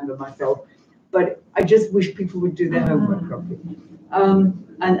Kennel Club member myself, but I just wish people would do their homework properly.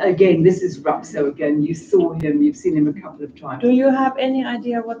 And again, this is Rupso again. You saw him. You've seen him a couple of times. Do you have any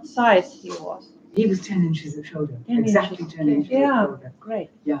idea what size he was? He was 10 inches at shoulder, 10 exactly inches. 10 inches Yeah. at shoulder. Great.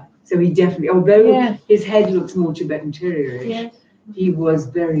 Yeah, so he definitely, although Yeah. his head looks more Tibetan Terrierish, Yes. he was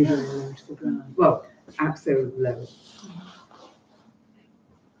very, very low to the ground. Well, absolutely low.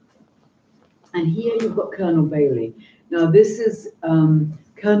 And here you've got Colonel Bailey. Now this is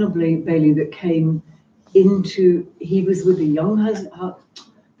Colonel Bailey that came into, he was with the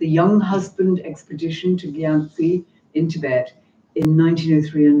young husband expedition to Gyantse in Tibet in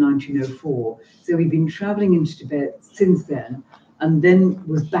 1903 and 1904. So he'd been traveling into Tibet since then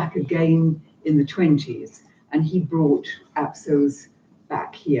was back again in the 20s. And he brought Apsos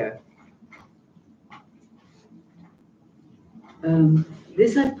back here.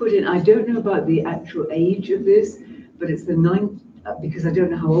 This I put in, I don't know about the actual age of this, but it's because I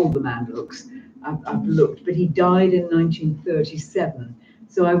don't know how old the man looks. I've looked, but he died in 1937.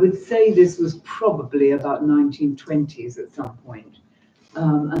 So I would say this was probably about 1920s at some point.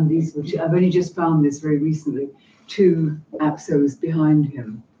 And these were I've only just found this very recently, 2 Apsos behind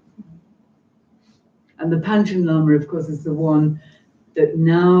him. And the Panchen Lama, of course, is the one that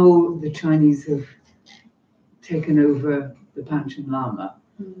now the Chinese have taken over the Panchen Lama.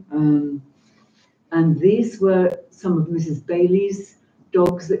 And these were some of Mrs. Bailey's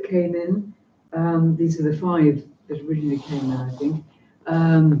dogs that came in. These are the 5 that originally came in, I think.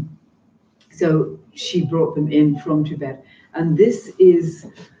 So she brought them in from Tibet. And this is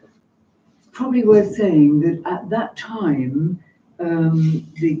probably worth saying that at that time,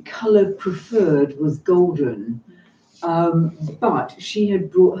 the color preferred was golden. But she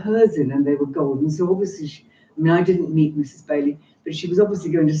had brought hers in and they were golden. So obviously, I didn't meet Mrs. Bailey, but she was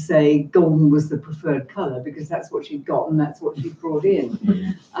obviously going to say golden was the preferred color because that's what she'd got and that's what she brought in.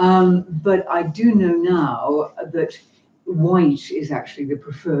 But I do know now that white is actually the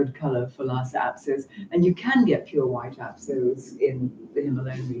preferred color for Lhasa Apsos, and you can get pure white Apsos in the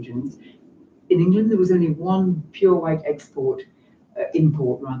Himalayan regions. In England, there was only one pure white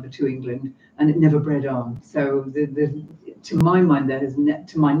import rather to England, and it never bred on. So to my mind,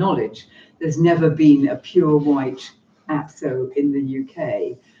 to my knowledge, there's never been a pure white Apso in the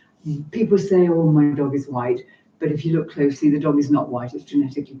UK. People say, oh, my dog is white, but if you look closely, the dog is not white, it's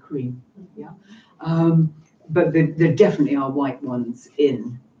genetically cream. Yeah. But there definitely are white ones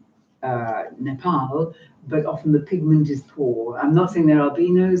in Nepal, but often the pigment is poor. I'm not saying they're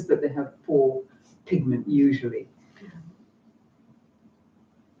albinos, but they have poor pigment usually.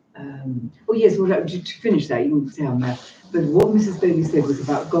 Oh yes, well, to finish that, you can say on that. But what Mrs. Bailey said was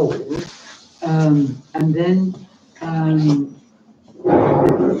about gold, and then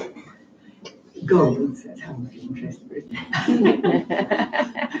gold. That's how much interest there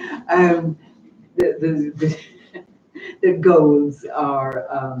is. The golds are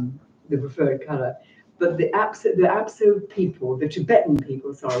the preferred color, but the Apso people, the Tibetan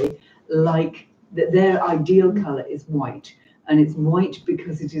people, sorry, like their ideal color is white. And it's white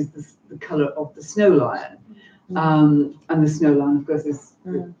because it is the color of the snow lion. And the snow lion, of course, is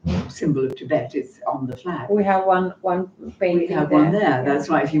the symbol of Tibet. It's on the flag. We have one painting. We have one there. That's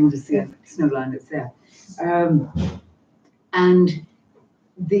right. If you want to see a snow lion, it's there. And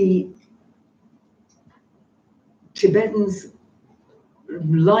the Tibetans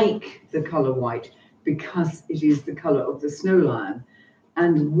like the color white because it is the color of the snow lion.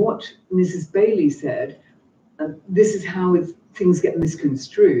 And what Mrs. Bailey said, this is how things get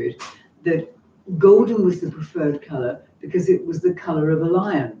misconstrued, that golden was the preferred color because it was the color of a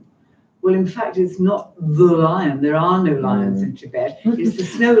lion. Well, in fact, it's not the lion. There are no lions in Tibet. It's the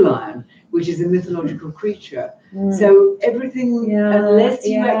snow lion, which is a mythological creature. So everything, unless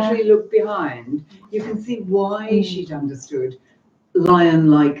you actually look behind, you can see why she'd understood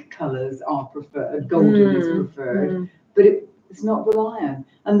lion-like colors are preferred, golden is preferred, but it's not the lion.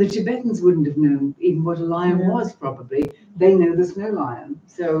 And the Tibetans wouldn't have known even what a lion was, probably. They know the snow lion.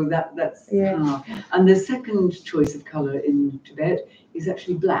 So that's how. And the second choice of color in Tibet is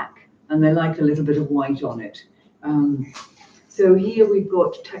actually black, and they like a little bit of white on it. So here we've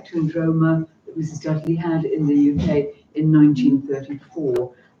got Tactondroma that Mrs. Dudley had in the UK in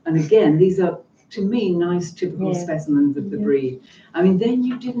 1934. And again, these are, to me, nice typical specimens of the breed. I mean, then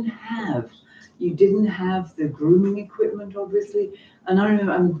you didn't have the grooming equipment, obviously. And I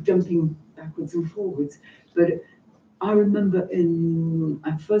remember, I'm jumping backwards and forwards, but I remember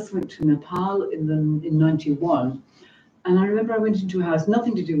I first went to Nepal in 91, and I remember I went into a house,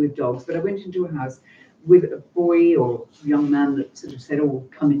 nothing to do with dogs, but I went into a house with a boy or young man that sort of said, oh,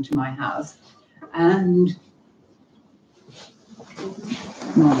 come into my house. And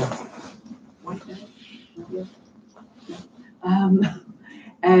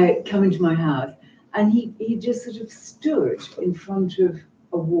come into my house, and he just sort of stood in front of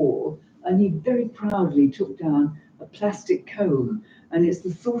a wall and he very proudly took down a plastic comb. And it's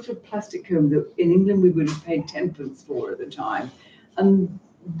the sort of plastic comb that in England we would have paid 10pence for at the time. And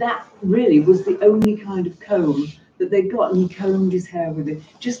that really was the only kind of comb that they got, and he combed his hair with it,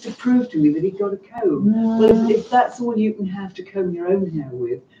 just to prove to me that he got a comb. Well, if that's all you can have to comb your own hair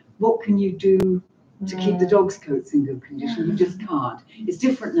with, what can you do to keep the dog's coats in good condition? You just can't. It's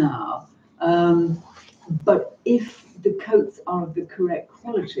different now. But if the coats are of the correct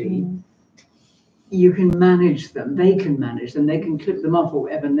quality, you can manage them, they can manage them, they can clip them off or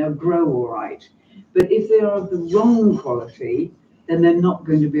whatever, and they'll grow all right. But if they are of the wrong quality, then they're not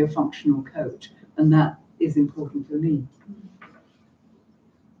going to be a functional coat, and that is important for me.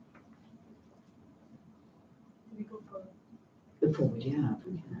 The forward, yeah,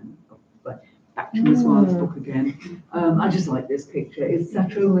 we can. But back to Miss Wilde's book again. I just like this picture. It's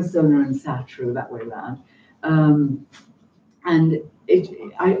Satru, Masona, and Satru, that way round. And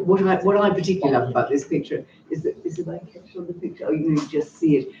what I particularly love about this picture is that, is it like catch on the picture? Oh, you just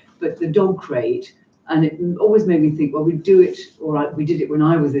see it. But the dog crate, and it always made me think, well, we do it, all right, we did it when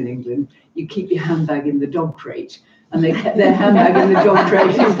I was in England. You keep your handbag in the dog crate, and they kept their handbag in the dog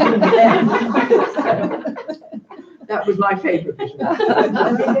crate. That was my favourite picture.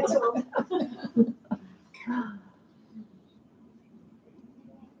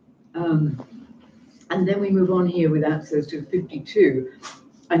 And then we move on here with Apsos to 52,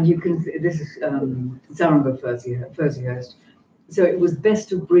 and you can see this is Zaramba Furseyhurst. So it was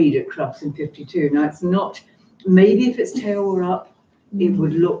best of breed at Crufts in 52. Now it's not, maybe if its tail were up, it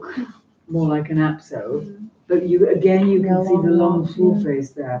would look more like an Apso, but you can see the long foreface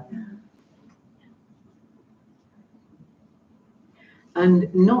there. And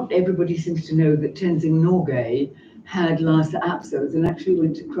not everybody seems to know that Tenzing Norgay had Lhasa Apsos and actually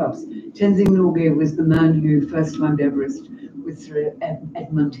went to Crufts. Tenzing Norgay was the man who first climbed Everest with Sir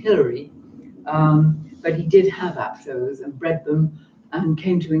Edmund Hillary, but he did have Apsos and bred them and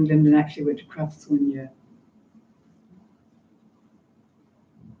came to England and actually went to Crufts one year.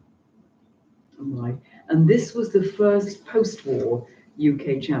 Right. And this was the first post-war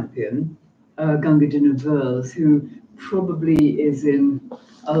UK champion, Gunga Dinner-Verles, who probably is in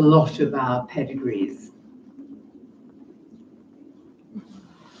a lot of our pedigrees.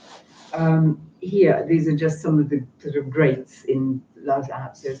 Here, these are just some of the sort of greats in Lhasa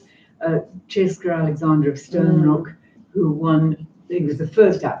Apsos. Cheska Alexander of Sternrock, who won, he was the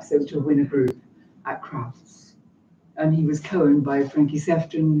first Apso to win a group at Crufts. And he was co-owned by Frankie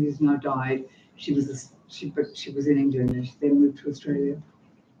Sefton, who's now died. She was in England and she then moved to Australia.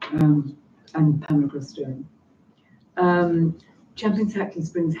 And Pamela Stone. Champions Hackney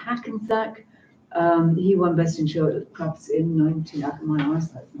Springs Hackensack. He won Best in Show at Crufts in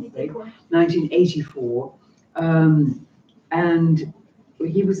 1984. And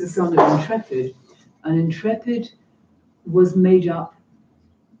he was the son of Intrepid, and Intrepid was made up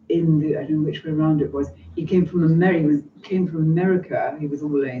in the, I don't know which way around it was. He came from America. He was all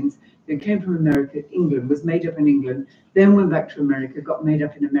lanes. Then came from America, England, was made up in England, then went back to America, got made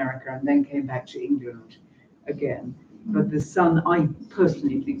up in America, and then came back to England again. But the son, I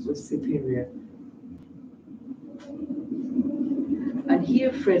personally think, was superior. And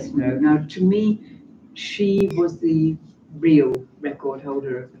here, Fresno. Now, to me, she was the real record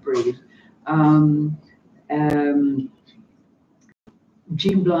holder of the breed.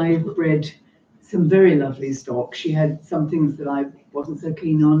 Jean Blythe bred some very lovely stock. She had some things that I wasn't so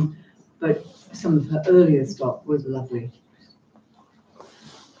keen on, but some of her earlier stock was lovely.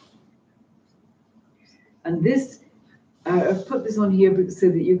 And this, I've put this on here so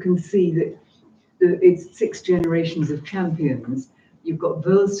that you can see that it's 6 generations of champions. You've got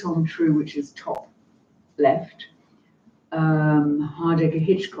Verles Tom True, which is top left, Hardegger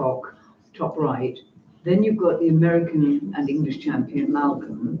Hitchcock, top right. Then you've got the American and English champion,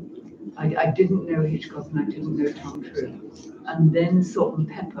 Malcolm. I didn't know Hitchcock and I didn't know Tom True. And then Salt and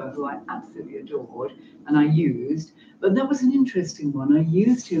Pepper, who I absolutely adored and I used. But that was an interesting one. I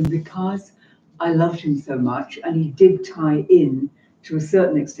used him because I loved him so much, and he did tie in to a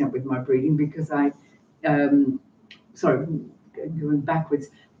certain extent with my breeding because sorry, going backwards,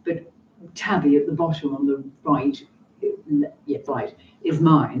 but Tabby at the bottom on the right, right, is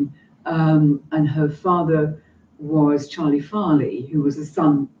mine. And her father was Charlie Farley, who was a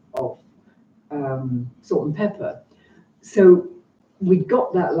son of Salt and Pepper. So we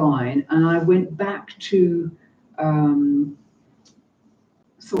got that line, and I went back to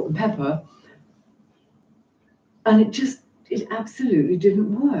Salt and Pepper, and it absolutely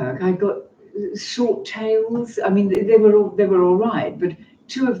didn't work. I got short tails. I mean, they were all right, but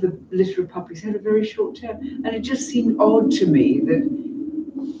 2 of the litter of puppies had a very short tail, and it just seemed odd to me that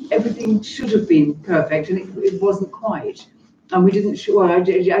everything should have been perfect, and it wasn't quite. And we didn't show, well, I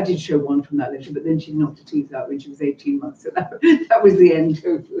did show one from that letter, but then she knocked her teeth out when she was 18 months, so that was the end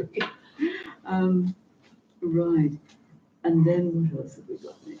totally. Right, and then what else have we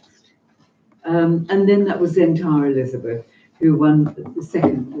got next? And then that was Zentara Elizabeth, who won the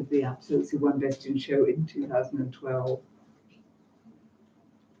second of the Absolutes, who won Best in Show in 2012.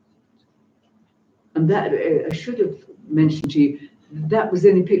 And that, I should have mentioned to you, that was the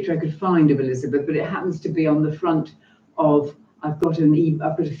only picture I could find of Elizabeth, but it happens to be on the front of, I've got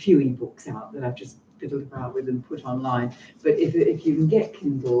a few ebooks out that I've just fiddled about with and put online. But if you can get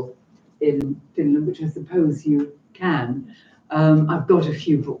Kindle in Finland, which I suppose you can, I've got a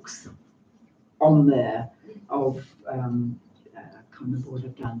few books on there of, I can't remember what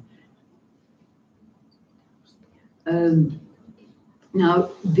I've done. Now,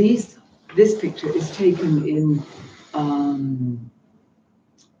 this picture is taken in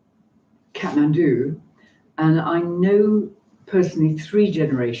Kathmandu, and I know personally 3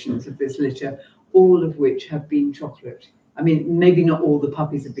 generations of this litter, all of which have been chocolate. I mean, maybe not all the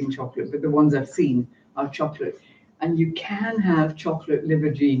puppies have been chocolate, but the ones I've seen are chocolate. And you can have chocolate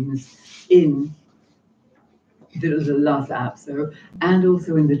liver genes in the Lhasa Apso and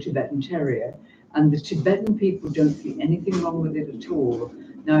also in the Tibetan Terrier. And the Tibetan people don't see anything wrong with it at all.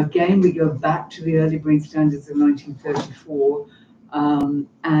 Now, again, we go back to the early breed standards of 1934,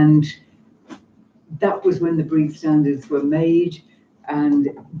 and that was when the breed standards were made, and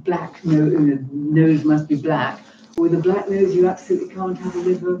black nose must be black. With a black nose, you absolutely can't have a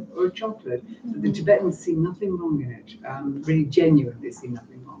liver or a chocolate. But the Tibetans see nothing wrong in it, really genuinely see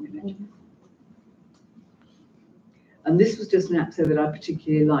nothing wrong in it. And this was just an Apso that I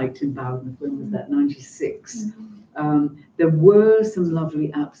particularly liked in Bowden. When was that? 96. There were some lovely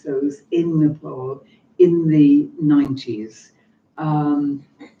Apsos in Nepal in the 90s.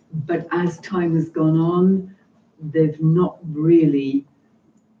 But as time has gone on, they've not really,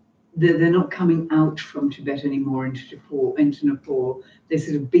 they're not coming out from Tibet anymore into Nepal. They've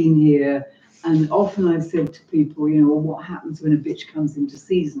sort of been here. And often I've said to people, you know, well, what happens when a bitch comes into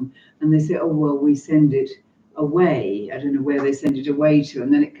season? And they say, oh, well, we send it away. I don't know where they send it away to,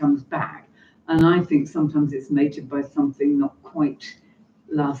 and then it comes back. And I think sometimes it's mated by something not quite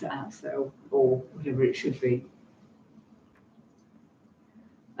Lhasa Apso or whatever it should be.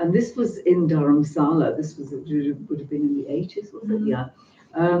 And this was in Dharamsala. This was, it would have been in the 80s, wasn't it? Yeah.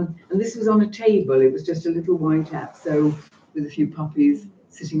 And this was on a table. It was just a little white Apso with a few puppies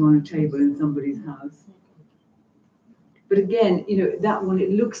sitting on a table in somebody's house. But again, you know, that one,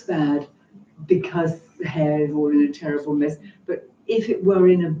 it looks bad because the hair is all in a terrible mess. But if it were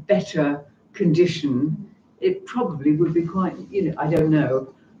in a better condition, it probably would be quite, you know, I don't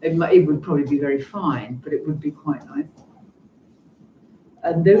know. It would probably be very fine, but it would be quite nice.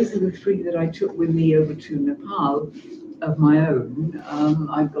 And those are the 3 that I took with me over to Nepal of my own.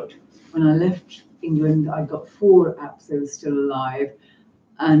 I've got, when I left England, I got 4 Apsos still alive.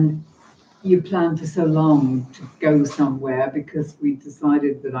 And you plan for so long to go somewhere because we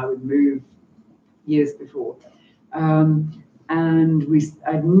decided that I would move years before. And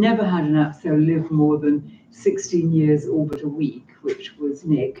I'd never had an Apso live more than 16 years all but a week, which was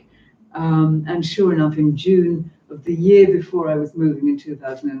Nick. And sure enough, in June of the year before I was moving in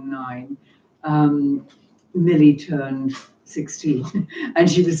 2009, Millie turned 16 and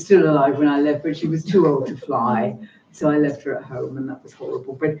she was still alive when I left, but she was too old to fly. So I left her at home, and that was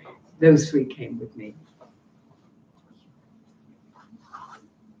horrible. But those 3 came with me.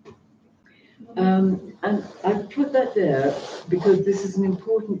 And I put that there because this is an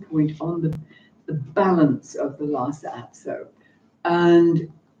important point on the balance of the Lhasa Apso.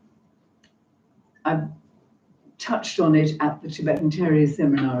 And I touched on it at the Tibetan Terrier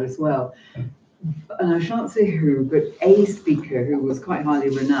seminar as well. And I shan't say who, but a speaker who was quite highly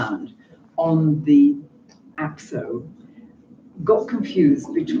renowned on the Apso got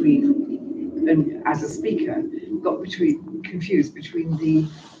confused between, and as a speaker, confused between the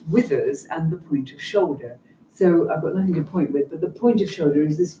withers and the point of shoulder. So I've got nothing to point with, but the point of shoulder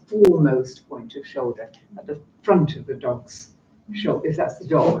is this foremost point of shoulder at the front of the dog's shoulder, if that's the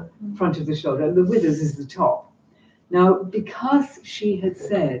dog, front of the shoulder, and the withers is the top. Now, because she had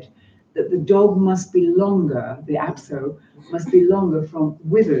said that the dog must be longer, the Apso must be longer from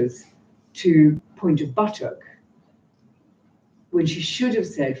withers to point of buttock, when she should have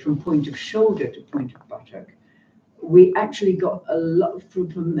said from point of shoulder to point of buttock, we actually got a lot, for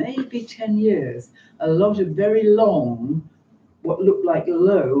maybe 10 years, a lot of very long, what looked like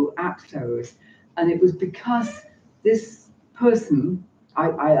low Apsos. And it was because this person,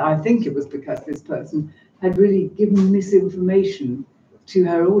 I think it was because this person had really given misinformation to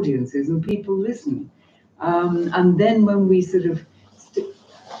her audiences, and people listen. And then when we sort of,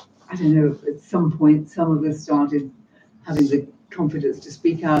 I don't know, at some point, some of us started having the confidence to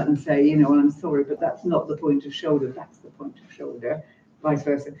speak out and say, you know, well, I'm sorry, but that's not the point of shoulder, that's the point of shoulder, vice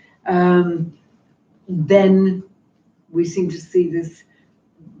versa. Then we seem to see this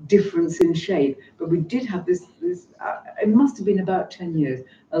difference in shape. But we did have this it must have been about 10 years,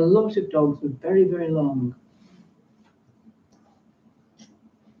 a lot of dogs were very, very long.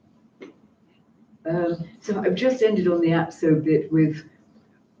 So I've just ended on the APSO bit with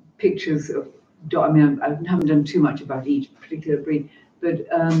pictures of dog. I mean, I haven't done too much about each particular breed, but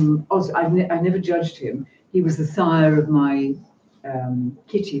also I never judged him. He was the sire of my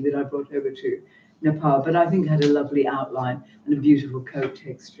kitty that I brought over to Nepal, but I think had a lovely outline and a beautiful coat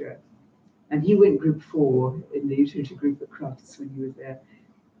texture. And he went group 4 in the utility group at Crufts when he was there.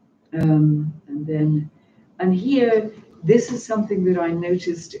 And here, this is something that I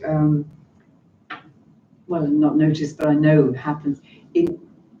noticed, well, not noticed, but I know happens in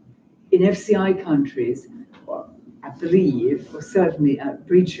FCI countries, or I believe, or certainly at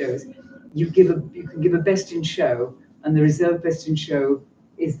breed shows, you can give a best in show, and the reserve best in show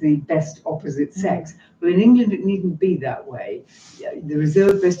is the best opposite sex. Well, in England, it needn't be that way. The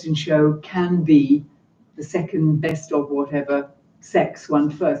reserve best in show can be the second best of whatever sex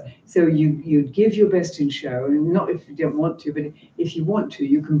one first. So you'd give your best in show, and not if you don't want to, but if you want to,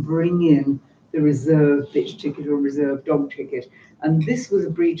 you can bring in the reserve bitch ticket or reserve dog ticket. And this was a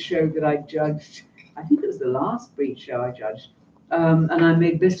breed show that I judged. I think it was the last breed show I judged. And I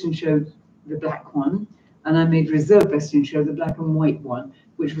made best in show the black one, and I made reserve best in show the black and white one,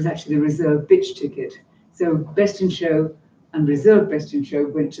 which was actually the reserve bitch ticket. So best in show and reserve best in show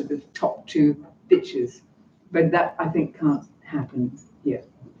went to the top 2 bitches, but that I think can't happen here.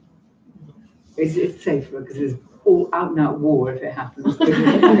 It's safer because there's all out and out war if it happens. But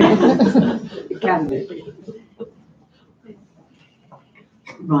it can be.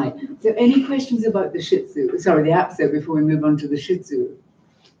 Right. So any questions about the Shih Tzu? Sorry, the APSO before we move on to the Shih Tzu.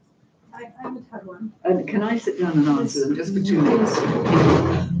 I would have one. And can I sit down and answer them just for 2 minutes?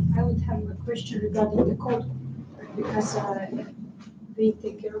 I would have a question regarding the coat, because we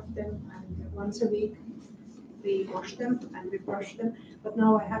take care of them, and once a week we wash them and we brush them. But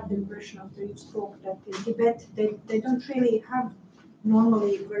now I have the impression after you spoke that in Tibet they don't really have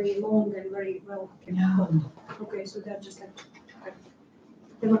normally very long and very well kept coat. Okay, so they're just like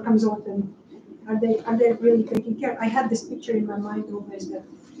whatever comes out, and are they really taking care? I had this picture in my mind always that,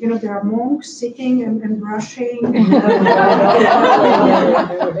 you know, there are monks sitting and brushing. But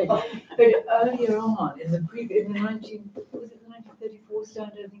earlier on, in the 1934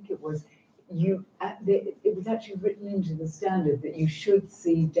 standard, I think it was, it was actually written into the standard that you should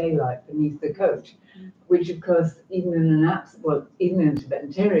see daylight beneath the coat, which of course, even in an even in a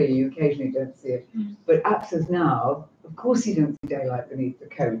Tibetan Terrier, you occasionally don't see it. But Apsos now, of course you don't see daylight beneath the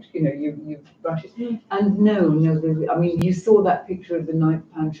coat. You know, you brush it. And no, I mean, you saw that picture of the 9th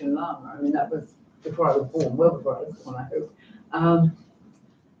Panchen Lama. I mean, that was before I was born, well before I was born, I hope.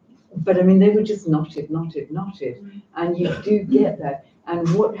 But I mean, they were just knotted. And you do get that. And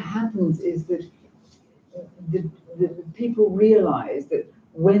what happens is that the people realize that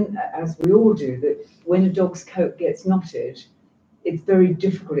when, as we all do, that when a dog's coat gets knotted, it's very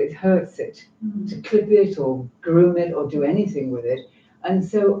difficult, it hurts it to clip it or groom it or do anything with it. And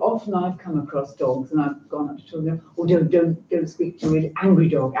so often I've come across dogs and I've gone up to children, oh, don't speak to it, angry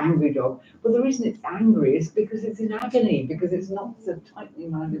dog. Well, the reason it's angry is because it's in agony, because it's not so tightly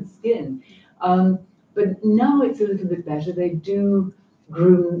around its skin. But now it's a little bit better. They do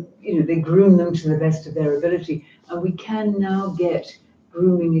groom, they groom them to the best of their ability. And we can now get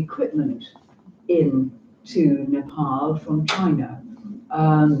grooming equipment in to Nepal from China.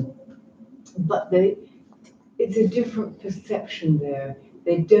 But it's a different perception there.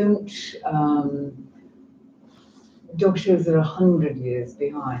 They don't, dog shows are 100 years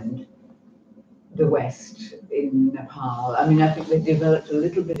behind the West in Nepal. I mean, I think they developed a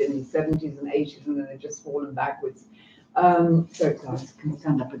little bit in the 70s and 80s, and then they've just fallen backwards. Sorry, guys, can you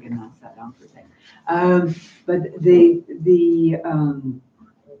stand up again? I sat down for a second. But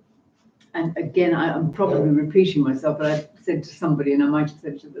and again, I'm probably repeating myself, but I said to somebody, and I might have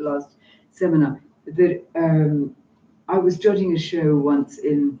said it at the last seminar, that I was judging a show once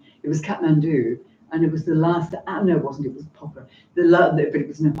it was Kathmandu, and it was the last, no it wasn't, it was Pokhara, but it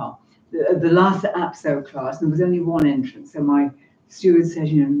was Nepal. The last APSO class, and there was only one entrance, so my steward said,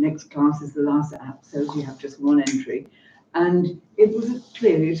 next class is the last APSO, so you have just one entry. And it was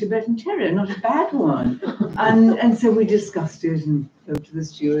clearly a Tibetan Terrier, not a bad one. And so we discussed it and spoke to the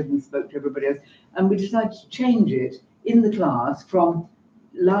steward and spoke to everybody else. And we decided to change it in the class from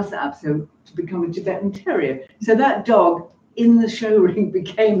Lhasa Apso to become a Tibetan Terrier. So that dog in the show ring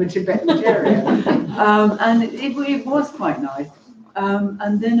became a Tibetan Terrier. And it was quite nice.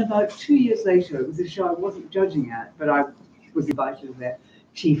 And then about 2 years later, it was a show I wasn't judging at, but I was invited as their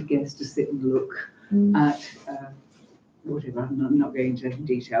chief guest to sit and look at whatever. I'm not going into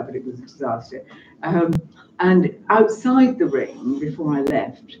detail, but it was a disaster. And outside the ring, before I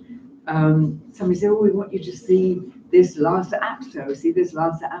left, somebody said, "Oh, we want you to see this Lhasa Apso, see this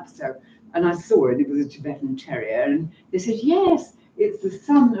Lhasa Apso." And I saw it, it was a Tibetan Terrier, and they said, "Yes, it's the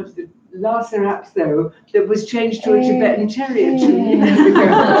son of the Lhasa Apso that was changed to a Tibetan Terrier 2 years ago."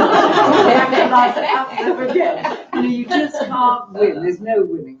 Lhasa Apso again. You know, you just can't win. There's no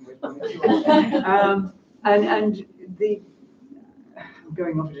winning with them at all. And I'm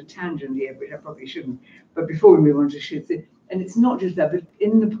going off at a tangent here, which I probably shouldn't. But before we move on to Shih Tzu, and it's not just that, but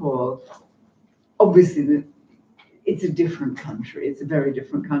in Nepal, obviously it's a different country. It's a very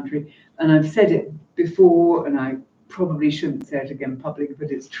different country. And I've said it before, and I probably shouldn't say it again publicly,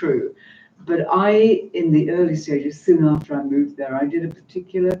 but it's true. But in the early stages, soon after I moved there, I did a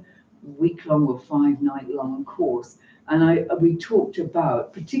particular week-long or 5-night-long course. And we talked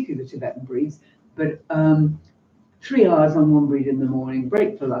about particular Tibetan breeds, but 3 hours on one breed in the morning,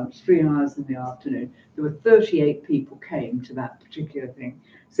 break for lunch, 3 hours in the afternoon. There were 38 people came to that particular thing.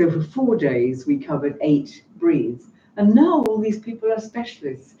 So for 4 days, we covered 8 breeds. And now all these people are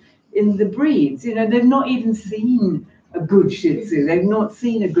specialists in the breeds. You know, they've not even seen a good Shih Tzu. They've not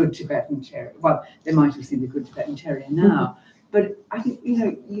seen a good Tibetan Terrier. Well, they might have seen a good Tibetan Terrier now. But I think, you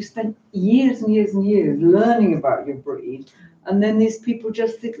know, you spend years and years and years learning about your breed. And then these people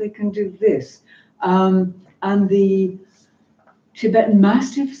just think they can do this. And the Tibetan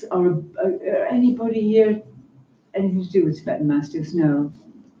Mastiffs are anybody here anything to do with Tibetan Mastiffs? No.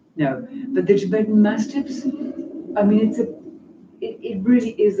 But the Tibetan Mastiffs, I mean, it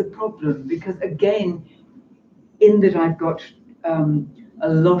really is a problem because, again, in that I've got a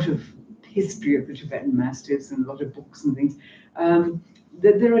lot of history of the Tibetan Mastiffs and a lot of books and things,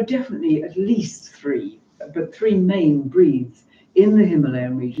 that there are definitely at least 3 main breeds in the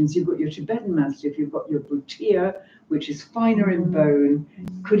Himalayan regions. You've got your Tibetan Mastiff, you've got your Bhutia, which is finer in bone,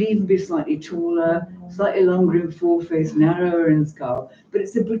 could even be slightly taller, slightly longer in foreface, narrower in skull, but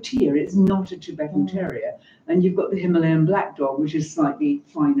it's a Bhutia, it's not a Tibetan Terrier. And you've got the Himalayan Black Dog, which is slightly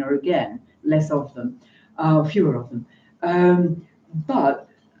finer again, less of them, fewer of them. But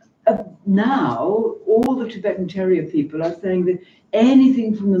now all the Tibetan Terrier people are saying that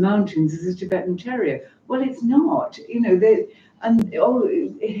anything from the mountains is a Tibetan Terrier. Well, it's not, you know,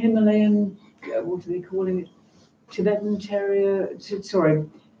 Himalayan, what are they calling it? Tibetan Terrier, sorry,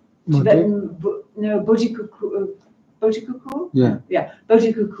 Tibetan, no, Botikukur? Yeah,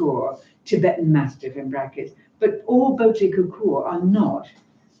 Botikukur, Tibetan Mastiff in brackets. But all Botikukur are not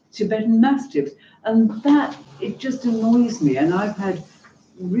Tibetan Mastiffs. And that, it just annoys me. And I've had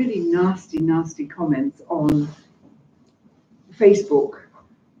really nasty comments on Facebook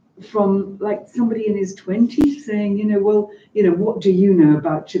from like somebody in his 20s saying, you know, well, you know, what do you know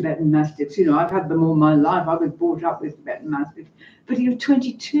about Tibetan Mastiffs? You know, I've had them all my life. I was brought up with Tibetan Mastiffs. But you're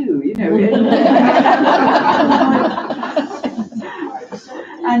 22, you know.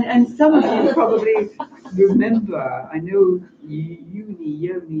 and some of you probably remember, I know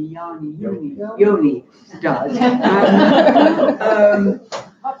Yoni does.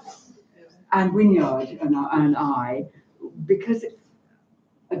 And Wynyard and I, because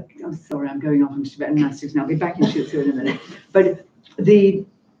I'm sorry, I'm going off on Tibetan Mastiffs now. I'll be back in Shih Tzu in a minute. But the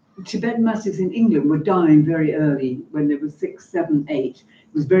Tibetan Mastiffs in England were dying very early when there was 6, 7, 8. It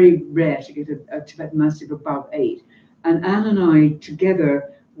was very rare to get a Tibetan Mastiff above 8. And Anne and I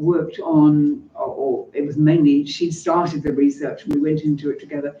together worked on, or it was mainly, she started the research and we went into it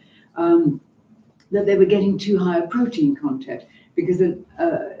together, that they were getting too high a protein content. Because, and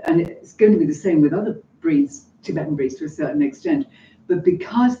it's going to be the same with other breeds, Tibetan breeds to a certain extent, but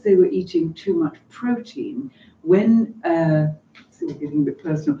because they were eating too much protein, when, so we're getting a bit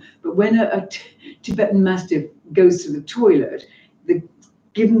personal, but when a Tibetan Mastiff goes to the toilet,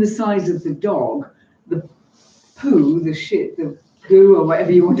 given the size of the dog, the poo, the shit, the goo, or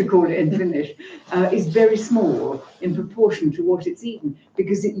whatever you want to call it in Finnish, is very small in proportion to what it's eaten,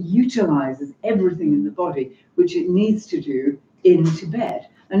 because it utilizes everything in the body which it needs to do in Tibet.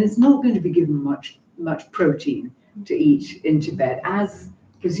 And it's not going to be given much protein to eat in Tibet, as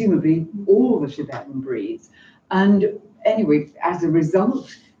presumably all the Tibetan breeds. And anyway, as a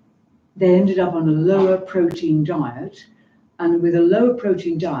result, they ended up on a lower protein diet. And with a lower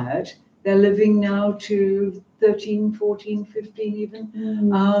protein diet, they're living now to 13, 14, 15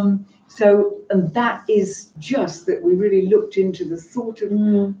 even. So, and that is just that we really looked into the sort of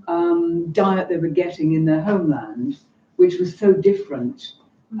diet they were getting in their homeland, which was so different.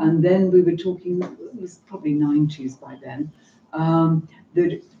 And then we were talking, it was probably 90s by then,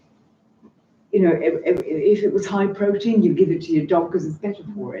 that, you know, if it was high protein, you give it to your dog because it's better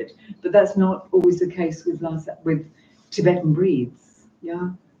for it. But that's not always the case with Tibetan breeds.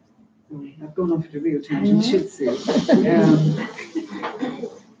 Yeah. I've gone off to a real tangent. Shih Tzu.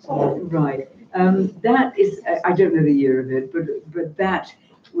 Right. That is, I don't know the year of it, but that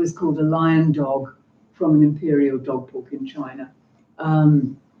was called a lion dog from an imperial dog book in China.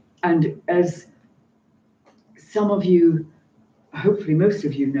 And as some of you, hopefully most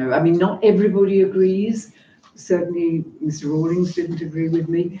of you know, I mean, not everybody agrees. Certainly Mr. Rawlings didn't agree with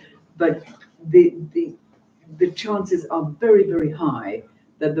me, but the chances are very, very high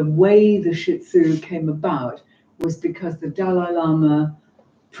that the way the Shih Tzu came about was because the Dalai Lama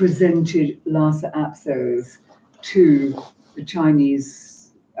presented Lhasa Apsos to the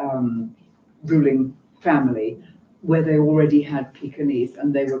Chinese ruling family, where they already had Pekingese,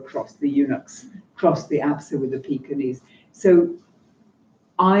 and they were the eunuchs crossed the Apso with the Pekingese. So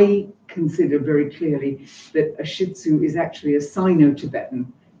I consider very clearly that a Shih Tzu is actually a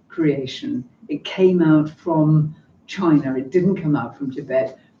Sino-Tibetan creation. It came out from China. It didn't come out from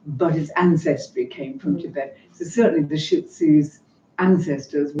Tibet, but its ancestry came from Tibet. So certainly the Shih Tzu's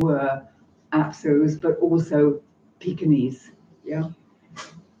ancestors were Apsos, but also Pekingese. Yeah.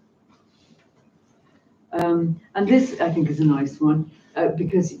 And this, I think, is a nice one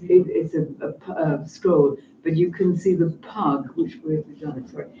because it's a scroll, but you can see the pug, which we have done it,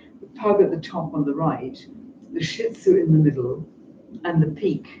 sorry, the pug at the top on the right, the Shih Tzu in the middle, and the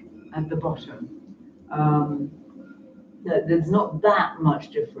peak at the bottom. There's not that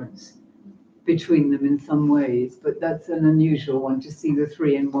much difference between them in some ways, but that's an unusual one to see the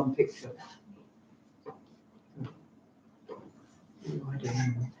three in one picture.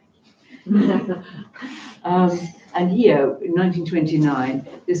 And here, in 1929,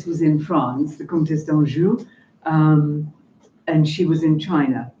 this was in France, the Comtesse d'Anjou, and she was in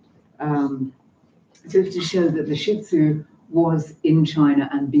China. So to show that the Shih Tzu was in China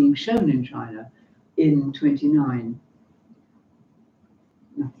and being shown in China in 29.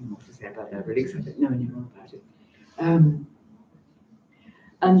 Nothing more to say about that, really, because I don't know any more about it.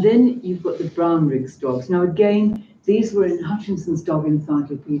 And then you've got the brown rigs dogs. Now again, these were in Hutchinson's Dog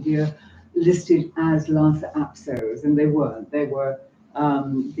Encyclopedia, listed as Lhasa Apsos, and they weren't. They were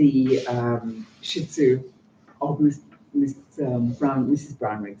the Shih Tzu of Mrs.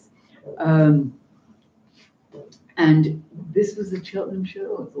 Brownriggs. And this was the Cheltenham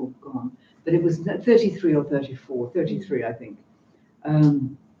show. Oh, it's all gone. But it was 33 or 34, 33, I think.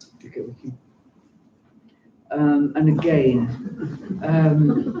 Okay, and again,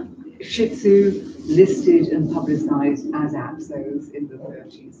 Shih Tzu listed and publicized as Apsos in the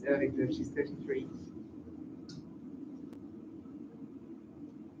 30s, early 30s, 33.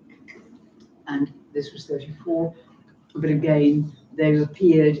 And this was 34, but again, they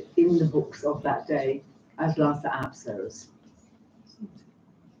appeared in the books of that day as Lhasa Apsos.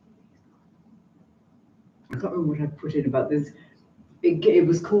 I can't remember what I put in about this. It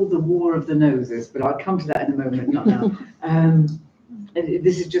was called the War of the Noses, but I'll come to that in a moment, not now.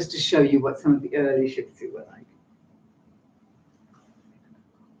 This is just to show you what some of the early Shih Tzu were like.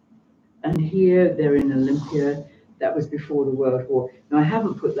 And here they're in Olympia. That was before the World War. Now I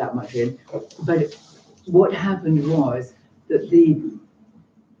haven't put that much in, but what happened was that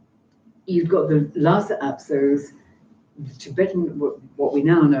you've got the Lhasa Apsos, the Tibetan, what we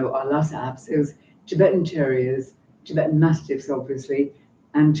now know are Lhasa Apsos, Tibetan Terriers, Tibetan Mastiffs, obviously,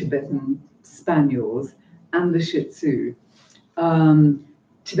 and Tibetan Spaniels, and the Shih Tzu.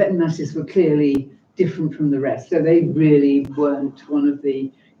 Tibetan Mastiffs were clearly different from the rest, so they really weren't one of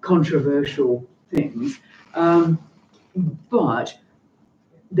the controversial things. But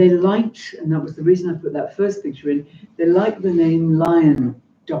they liked, and that was the reason I put that first picture in, they liked the name lion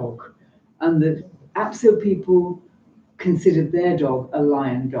dog, and the Apso people considered their dog a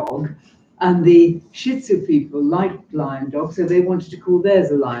lion dog, and the Shih Tzu people liked lion dog, so they wanted to call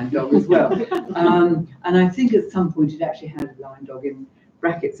theirs a lion dog as well. And I think at some point it actually had lion dog in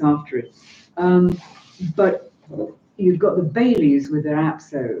brackets after it. But you've got the Baileys with their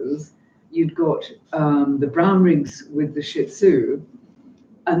Apsos, you've got the Brownriggs with the Shih Tzu,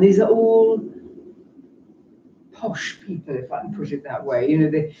 and these are all posh people, if I can put it that way. You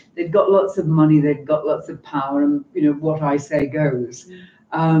know, they've got lots of money, they've got lots of power, and you know, what I say goes.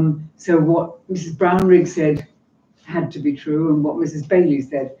 So what Mrs. Brownrigg said had to be true, and what Mrs. Bailey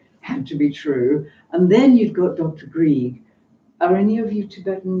said had to be true. And then you've got Dr. Grieg. Are any of you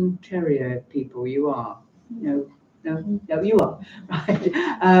Tibetan Terrier people? You are? No, you are. Right.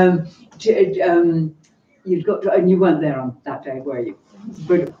 You've got, and you weren't there on that day, were you?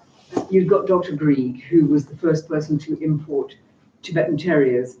 But you've got Dr. Grieg, who was the first person to import Tibetan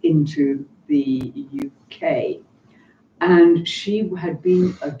Terriers into the UK. And she had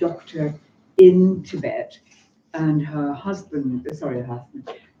been a doctor in Tibet, and her husband,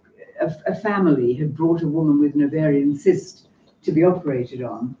 a family had brought a woman with an ovarian cyst to be operated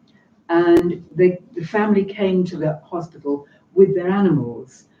on. And the family came to the hospital with their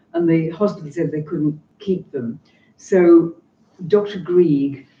animals, and the hospital said they couldn't keep them. So Dr.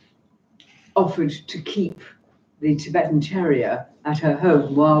 Grieg offered to keep the Tibetan Terrier at her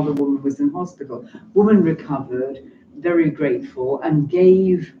home while the woman was in hospital. Woman recovered, very grateful, and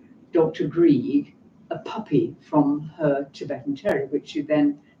gave Dr. Grieg a puppy from her Tibetan Terrier, which she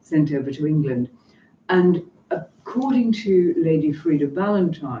then sent over to England. And according to Lady Frida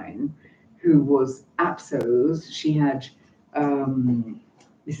Valentine, who was Apsos, she had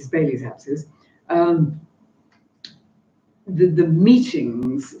Mrs. Bailey's Apsos, the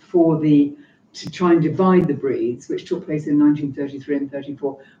meetings to try and divide the breeds, which took place in 1933 and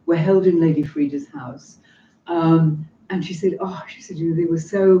 34, were held in Lady Frida's house. And she said, they were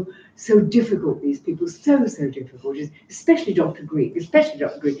so difficult, these people, so difficult, especially Dr. Grieg.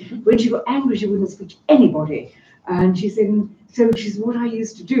 When she got angry, she wouldn't speak to anybody. And she said, what I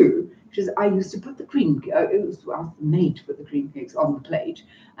used to do, I used to put the cream, it was ask the maid to put the cream cakes on the plate,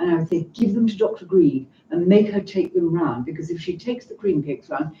 and I would say, give them to Dr. Grieg and make her take them round, because if she takes the cream cakes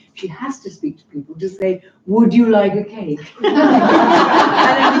round, she has to speak to people to say, would you like a cake?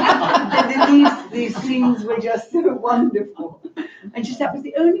 And these things were just so wonderful. And that was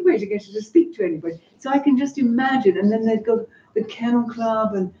the only way to get her to speak to anybody. So I can just imagine, and then they'd go to the Kennel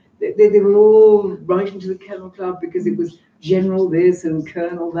Club, and they were all writing to the Kennel Club because it was General this and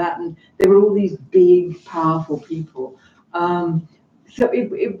Colonel that, and they were all these big, powerful people. So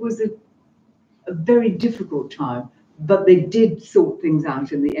it was a very difficult time, but they did sort things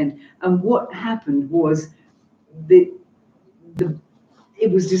out in the end. And what happened was it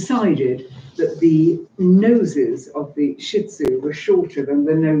was decided that the noses of the Shih Tzu were shorter than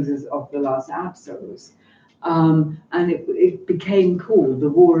the noses of the last Apsos. And it became called the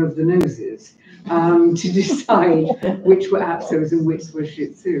War of the Noses, to decide which were Apsos and which were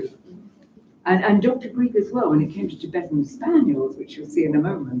Shih Tzu. And Dr. Grieg as well, when it came to Tibetan Spaniels, which you'll see in a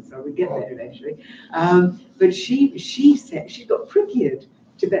moment, so we'll get there eventually. But she said she got procured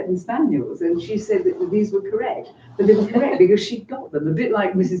Tibetan Spaniels, and she said that these were correct. But they were correct because she got them, a bit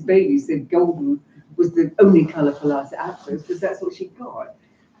like Mrs. Bailey said golden was the only colour for Lhasa Apsos, because that's what she got.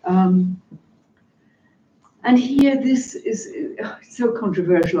 And here, this is so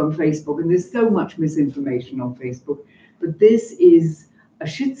controversial on Facebook, and there's so much misinformation on Facebook, but this is a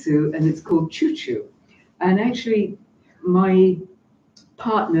Shih Tzu, and it's called Choo Choo. And actually, my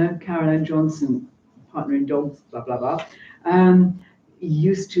partner, Caroline Johnson, partner in dogs, blah, blah, blah,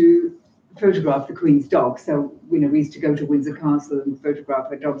 used to photograph the Queen's dogs. So, we used to go to Windsor Castle and photograph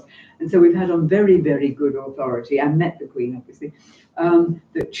her dogs. And so we've had on very, very good authority, I met the Queen, obviously,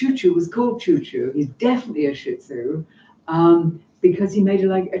 that Choo Choo was called Choo Choo. He's definitely a Shih Tzu, because he made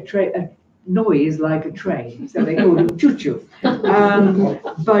a noise like a train. So they called him Choo Choo.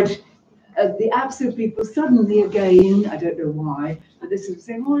 But the Apso people suddenly again, I don't know why, but they're sort of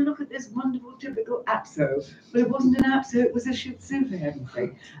saying, oh, look at this wonderful typical Apso. But it wasn't an Apso, it was a Shih Tzu, for heaven's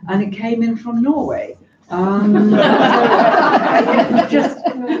sake. And it came in from Norway. It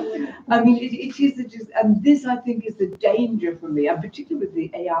is and this, I think, is the danger for me, and particularly with the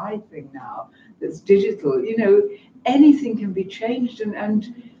AI thing now that's digital. Anything can be changed,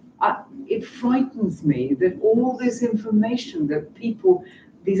 and it frightens me that all this information that people,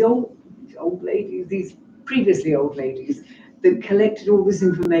 these old ladies, these previously old ladies, that collected all this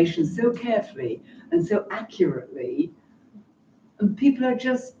information so carefully and so accurately, and people are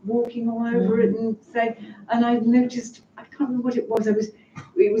just walking all over it and saying, and I've noticed, I can't remember what it was, it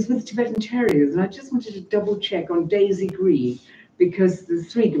was with Tibetan Terriers, and I just wanted to double check on Daisy Grieg, because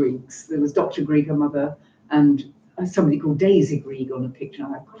there's 3 Griegs. There was Dr. Grieg, her mother, and somebody called Daisy Grieg on a picture.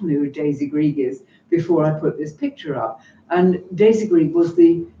 I couldn't know who Daisy Grieg is before I put this picture up. And Daisy Grieg was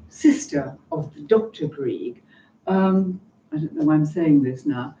the sister of Dr. Grieg. I don't know why I'm saying this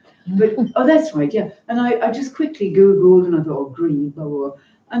now, but oh, that's right, yeah. And I just quickly Googled, and I thought, oh, Grieg, blah, blah, blah.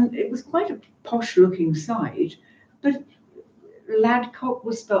 And it was quite a posh-looking site, but Ladcock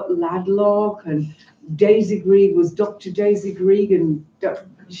was spelled Ladlock, and Daisy Grieg was Dr. Daisy Grieg, and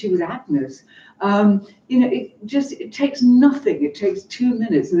she was Agnes. You know, it takes nothing. It takes 2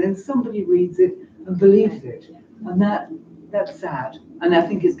 minutes, and then somebody reads it and believes it, and that's sad. And I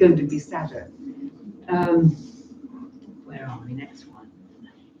think it's going to be sadder. Where are we? Next one.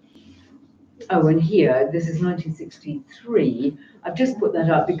 Oh, and here, this is 1963. I've just put that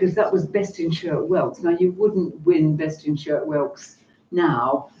up because that was Best in Shirt Whelks. Now, you wouldn't win Best in Shirt Whelks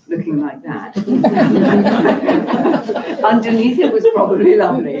now, looking like that. Underneath it was probably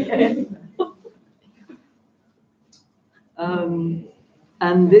lovely.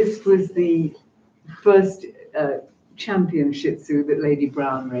 And this was the first champion Shih Tzu that Lady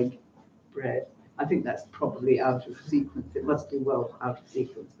Brownrigg bred. I think that's probably out of sequence. It must be well out of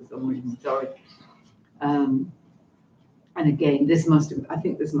sequence for some reason. Sorry. And again, I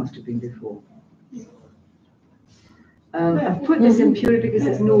think this must have been before. I've put this in purely because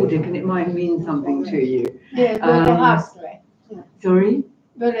it's Nordic and it might mean something to you. Yeah, Börre Hasle. Sorry?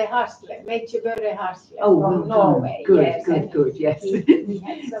 Börre Hasle, Major Börre Hasle Oh, from Norway. Good, yes, good, yes. He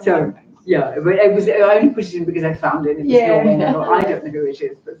had some So, yeah, but I only put it in because I found it in the store and I thought, I don't know who it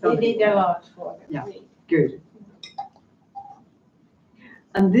is, but He somebody did a lot for them. Yeah. Good.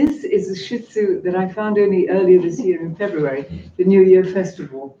 And this is a Shih Tzu that I found only earlier this year in February, the New Year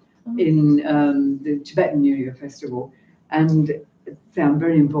Festival, in the Tibetan New Year Festival. And so I'm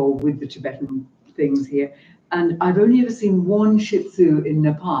very involved with the Tibetan things here. And I've only ever seen one Shih Tzu in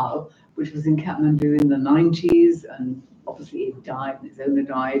Nepal, which was in Kathmandu in the 90s, and obviously it died and its owner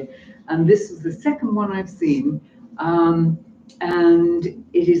died. And this was the second one I've seen. And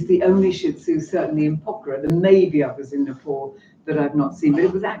it is the only Shih Tzu, certainly in Pokhara. There may be others in Nepal that I've not seen, but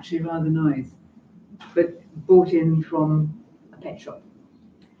it was actually rather nice. But bought in from a pet shop.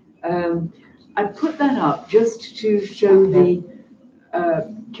 I put that up just to show the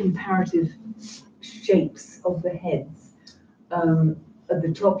comparative shapes of the heads. At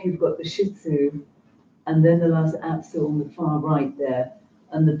the top, you've got the Shih Tzu, and then the Lhasa Apso on the far right there,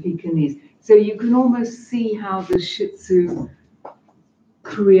 and the Pekingese. So you can almost see how the Shih Tzu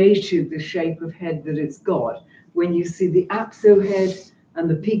created the shape of head that it's got when you see the Apso head and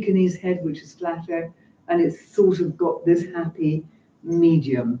the Pekingese head, which is flatter, and it's sort of got this happy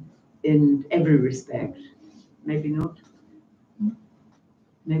medium in every respect. Maybe not.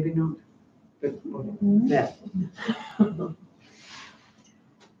 Maybe not. But there.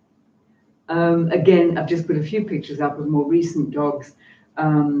 Again, I've just put a few pictures up of more recent dogs.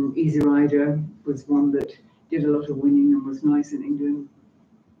 Easy Rider was one that did a lot of winning and was nice in England.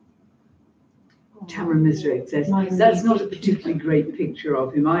 Tamara Misra says, that's not a particularly great picture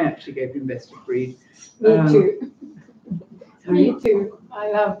of him. I actually gave him Best of Breed. Me too. Sorry? Me too.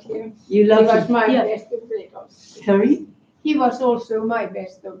 I loved him. You loved He was him? my Yeah. best of breed also. Sorry? He was also my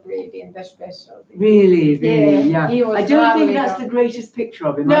best of breed in the special. Really, really, yeah. He was I don't think lovely that's dog. the greatest picture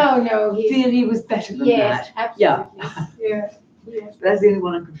of him. No, I he. feel he was better than Yes, that. absolutely. Yeah. Yes. That's the only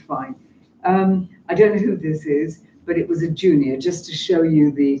one I could find. I don't know who this is, but it was a junior, just to show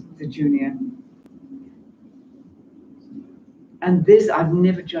you the junior. And this, I've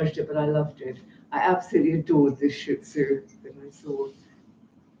never judged it, but I loved it. I absolutely adored this Shih Tzu that I saw.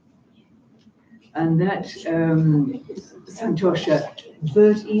 And that Santosha,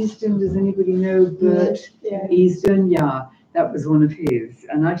 Bert Easton, does anybody know Bert Easton? Yeah, that was one of his.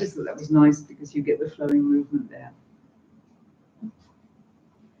 And I just thought that was nice because you get the flowing movement there.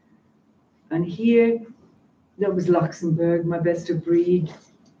 And here, that was Luxembourg, my best of breed.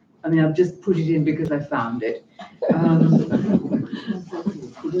 I mean, I've just put it in because I found it.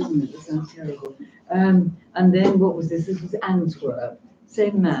 Doesn't it? It sounds terrible. And then what was this? This was Antwerp.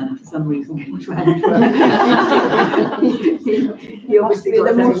 Same man for some reason came to Antwerp. he obviously got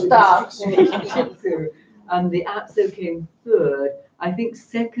the moustache. And the Apso came third. I think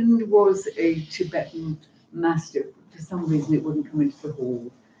second was a Tibetan Mastiff. For some reason, it wouldn't come into the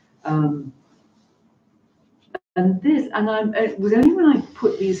hall. And this, it was only when I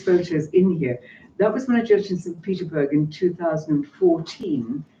put these photos in here, that was when I judged in St. Petersburg in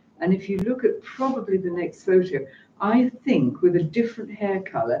 2014. And if you look at probably the next photo, I think with a different hair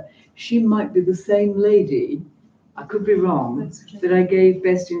color, she might be the same lady, I could be wrong, that I gave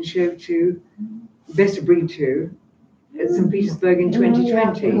Best in Show to, Best of Breed to, at St. Petersburg in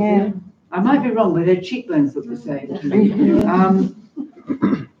 2020. Yeah. I might be wrong, but her cheekbones look the same to me.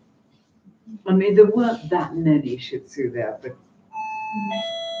 I mean, there weren't that many Shih Tzu there, but.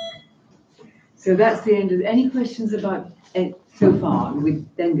 So that's the end of any questions about it so far, and we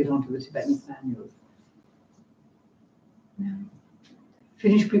then get on to the Tibetan Spaniels.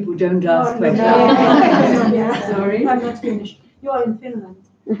 Finnish people don't ask questions. Yeah. Sorry? I'm not finished. You are in Finland.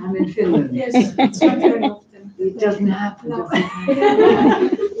 I'm in Finland. Yes, it's not very often. It doesn't happen. No. Does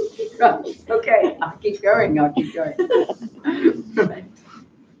it? Right, okay, I'll keep going. Right.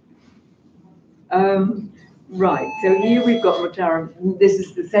 Right, so here we've got Mutara. This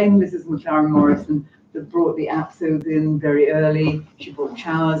is the same Mrs. Mutara Morrison that brought the Apsos in very early. She brought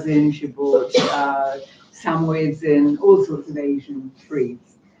Chows in, she brought Samoyeds in, all sorts of Asian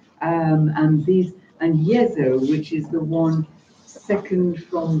breeds. And Yezo, which is the one second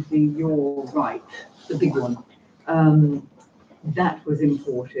from your right, the big one, that was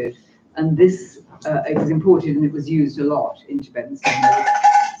imported. And this, it was imported and it was used a lot in Tibetan standards.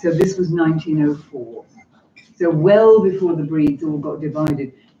 So this was 1904. So well before the breeds all got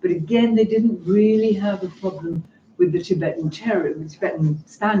divided. But again, they didn't really have a problem with the Tibetan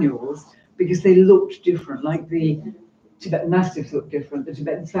Spaniels because they looked different, like the Tibetan Mastiffs looked different, the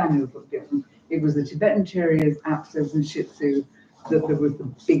Tibetan Spaniels looked different. It was the Tibetan Terriers, Apsos and Shih Tzu that there was the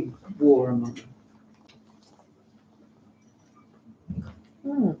big war among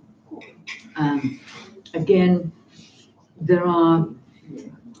them. Again, there are,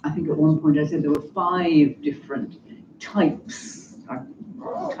 I think at one point I said there were 5 different types.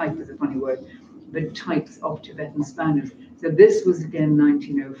 Type is a funny word, but types of Tibetan Spaniels. So this was again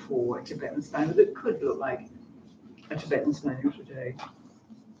 1904, a Tibetan Spaniel that could look like a Tibetan Spaniel today,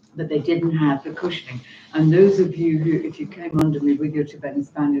 but they didn't have the cushioning. And those of you who, if you came under me with your Tibetan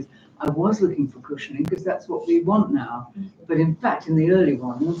Spaniels, I was looking for cushioning because that's what we want now. But in fact, in the early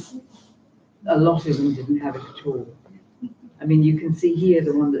ones, a lot of them didn't have it at all. I mean, you can see here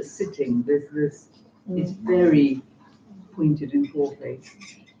the one that's sitting. It's very pointed in foreface.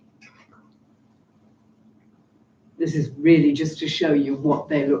 This is really just to show you what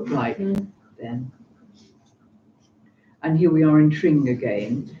they look like then. And here we are in Tring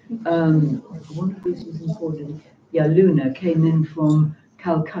again. One of these was imported. Yeah, Luna came in from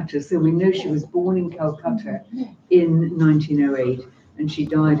Calcutta. So we know she was born in Calcutta in 1908 and she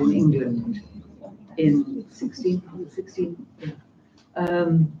died in England in 16. Yeah.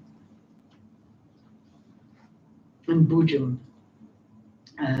 And Bujum,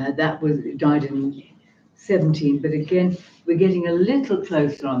 died in 17, but again, we're getting a little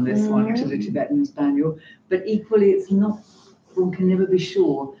closer on this one to the Tibetan Spaniel, but equally it's not, one can never be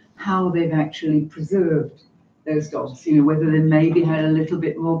sure how they've actually preserved those dogs, you know, whether they maybe had a little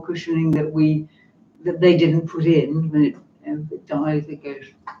bit more cushioning that they didn't put in when it dies, it goes.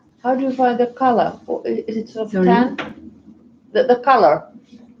 How do you find the color? Is it sort of tan? The color?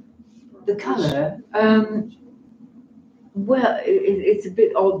 The color, well, it's a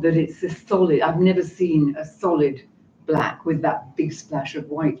bit odd that it's a solid. I've never seen a solid black with that big splash of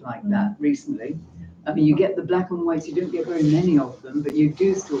white like that recently. I mean, you get the black and whites, you don't get very many of them, but you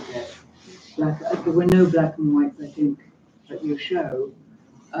do still get black. There were no black and whites, I think, at your show.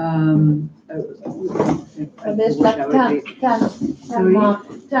 There's like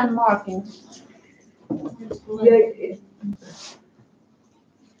tan markings.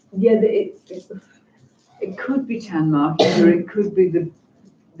 It could be tan markings or it could be the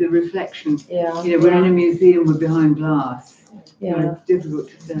reflection. Yeah. You know, we're in a museum, we're behind glass. Yeah. You know, it's difficult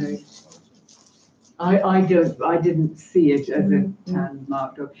to say. I didn't see it as a tan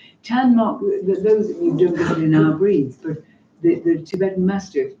mark dog. Tan mark, those of you don't visit in our breeds, but the Tibetan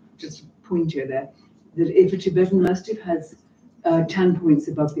Mastiff, just a pointer there, that if a Tibetan Mastiff has tan points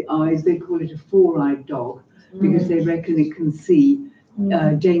above the eyes, they call it a 4-eyed dog because they reckon it can see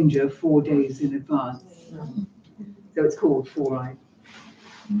danger 4 days in advance. So it's called 4-eyed.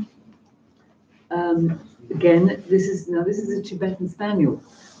 Again, this is a Tibetan Spaniel,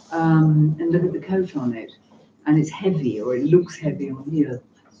 and look at the coat on it, and it's heavy, or it looks heavy on here.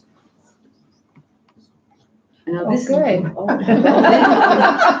 And now this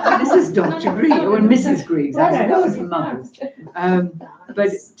is Dr. Grieg, or Mrs. Grieg, that was the mother's.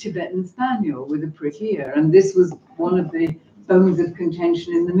 But Tibetan Spaniel with a prick ear, and this was one of the bones of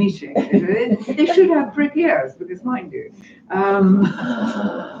contention in the meeting. They should have prick ears, because mine do.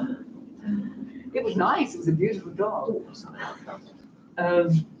 It was nice, it was a beautiful dog.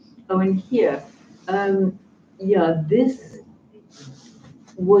 And here, yeah, this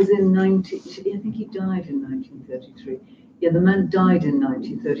was in I think he died in 1933. Yeah, the man died in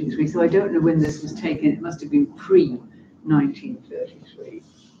 1933, so I don't know when this was taken. It must have been pre-1933.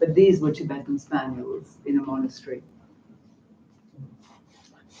 But these were Tibetan Spaniels in a monastery.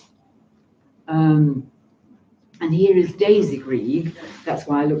 And here is Daisy Grieg. That's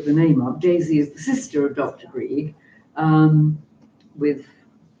why I looked the name up. Daisy is the sister of Dr. Grieg, with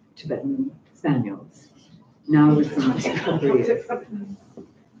Tibetan Spaniels. Now with some ears.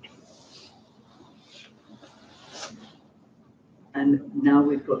 And now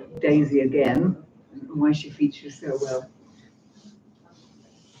we've got Daisy again, and why she features so well.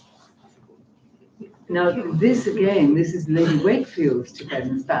 Now this again, this is Lady Wakefield's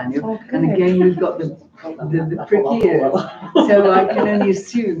Tibetan Spaniel, Okay. and again we've got the prick ears. So I can only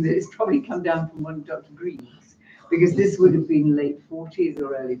assume that it's probably come down from one of Dr. Green's, because this would have been late 40s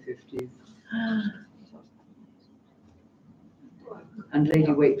or early 50s. And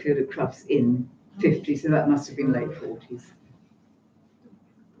Lady Wakefield at Crufts Inn, 50, so that must have been late 40s.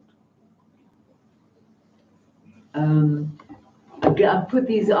 I put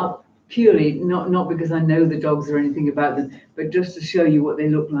these up purely, not because I know the dogs or anything about them, but just to show you what they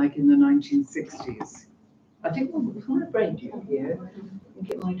look like in the 1960s. I think was one of Braid here. I think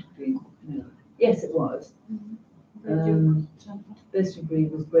it might have been. No. Yes, it was. Best of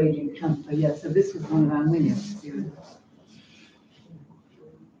breed was Braid Champa. Yeah, so this was one of our minions. Yeah.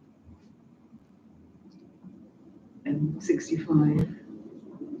 And 65.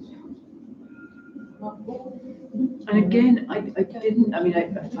 And again, I didn't, I mean,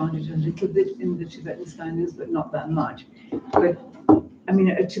 I found it a little bit in the Tibetan Spaniels, but not that much. But, I mean,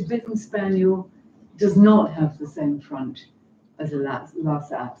 a Tibetan Spaniel does not have the same front as a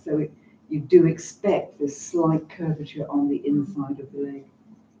Lhasa Apso, so you do expect this slight curvature on the inside of the leg.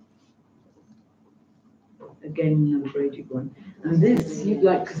 Again, another braided one. And this, you'd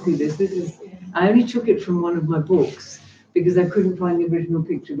like to see this. This is, I only took it from one of my books because I couldn't find the original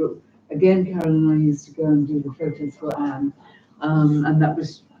picture book. Again, Carol and I used to go and do the photos for Anne, and that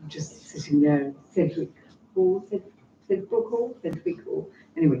was just sitting there, Sedgwick Hall, Sedgwick Hall.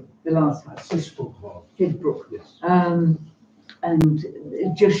 Anyway, the last one. Sedgwick. Yes. And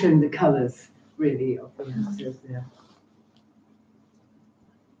just showing the colours really of the answers there.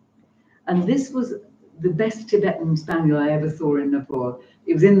 And this was the best Tibetan Spaniel I ever saw in Nepal.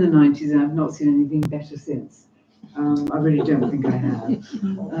 It was in the 90s, and I've not seen anything better since. I really don't think I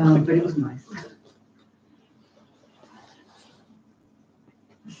have, but it was nice.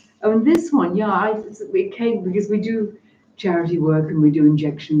 Oh, and this one, yeah, it came because we do charity work and we do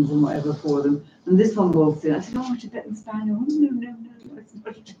injections and whatever for them. And this one waltzed in. I said, "Oh, Tibetan Spaniel." Oh, no, it's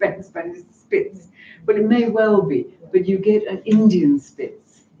not a Tibetan Spaniel, it's a Spitz. But it may well be. But you get an Indian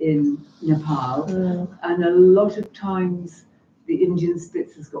Spitz in Nepal, and a lot of times the Indian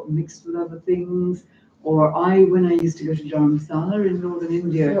Spitz has got mixed with other things. Or when I used to go to Dharamsala in northern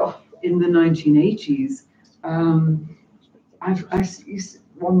India in the 1980s, on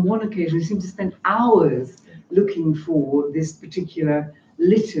one occasion I seemed to spend hours looking for this particular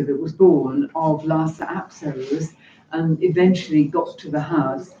litter that was born of Lhasa Apsos, and eventually got to the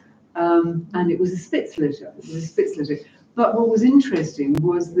house, and it was a Spitz litter. But what was interesting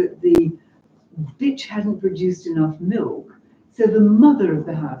was that the bitch hadn't produced enough milk, so the mother of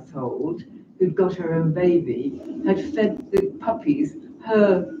the household, who'd got her own baby, had fed the puppies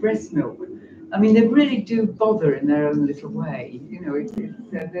her breast milk. I mean, they really do bother in their own little way. You know,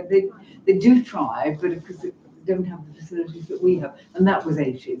 they do try, but because they don't have the facilities that we have. And that was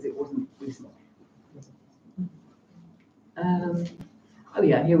 80s, it wasn't recent. Oh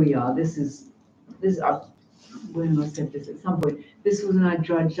yeah, here we are. This when I said this at some point, this was when I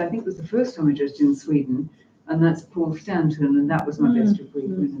judged, I think it was the first time I judged in Sweden, and that's Paul Stanton, and that was my best of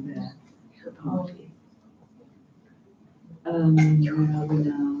breed winner there. Party. Where are we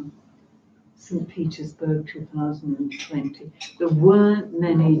now? St. Petersburg 2020. There weren't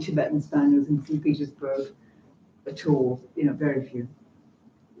many Tibetan Spaniels in St. Petersburg at all, you know, very few.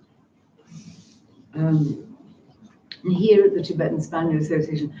 And here at the Tibetan Spaniel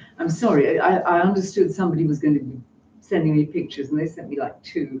Association, I'm sorry, I understood somebody was going to be sending me pictures, and they sent me like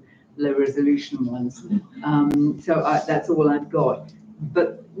 2 low resolution ones. So that's all I've got.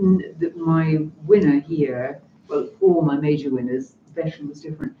 But my winner here, well, all my major winners, veteran was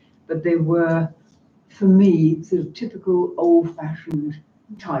different, but they were, for me, sort of typical old-fashioned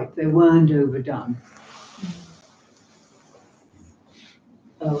type. They weren't overdone.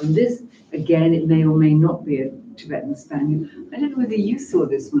 Oh, and this, again, it may or may not be a Tibetan Spaniel. I don't know whether you saw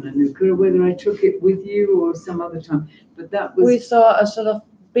this one, Anuka, or whether I took it with you or some other time, but that was... We saw a sort of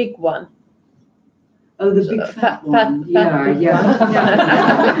big one. Oh, the big fat one. Yeah.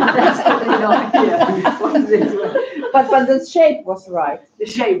 That's definitely not here. But the shape was right. The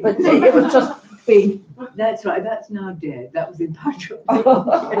shape. But it was just big. That's right. That's now dead. That was in Patrick. That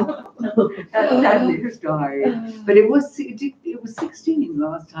died. But it was 16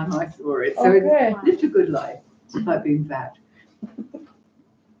 last time I saw it. So it lived a good life, despite being fat.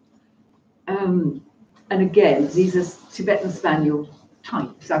 And again, these are Tibetan Spaniel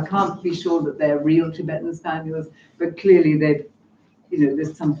types. I can't be sure that they're real Tibetan Spaniels, but clearly they've, you know,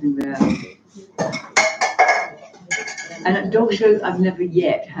 there's something there. And at dog shows, I've never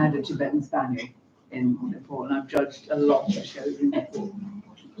yet had a Tibetan Spaniel in Nepal, and I've judged a lot of shows in Nepal.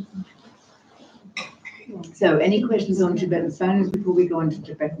 So, any questions on Tibetan Spaniels before we go on to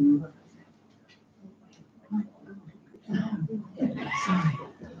Tibetan? Sorry.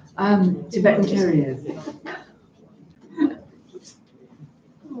 Tibetan Terriers.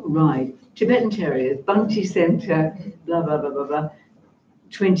 Right. Tibetan Terriers, Bunty Centre, blah, blah, blah, blah, blah.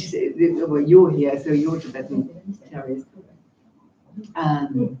 20, well, you're here, so you're Tibetan Terriers.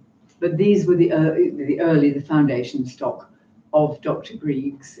 But these were the foundation stock of Dr.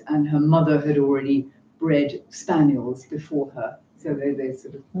 Griggs, and her mother had already bred spaniels before her. So they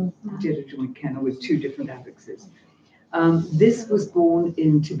sort of did a joint kennel with two different affixes. This was born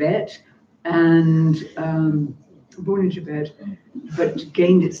in Tibet, and but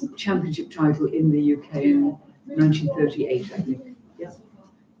gained its championship title in the UK in 1938, I think. Yeah.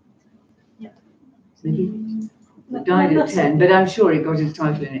 Maybe. It died at 10, but I'm sure it got its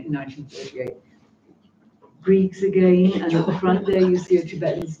title in 1938. Griggs again, and at the front there you see a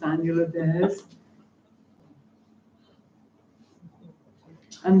Tibetan Spaniel of theirs.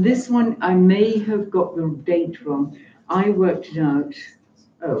 And this one, I may have got the date wrong. I worked it out,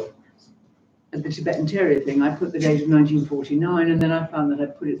 at the Tibetan Terrier thing, I put the date of 1949, and then I found that I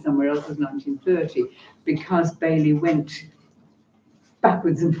put it somewhere else as 1930, because Bailey went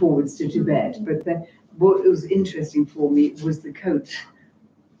backwards and forwards to Tibet. But what was interesting for me was the coat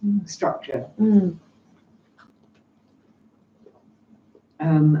structure. And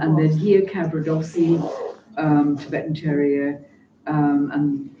then here, Cabradossi, Tibetan Terrier,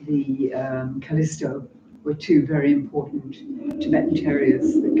 and the Callisto were two very important Tibetan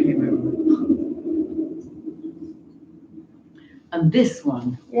Terriers that came over. And this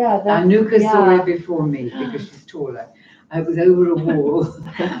one, Anuka saw it before me because she's taller. I was over a wall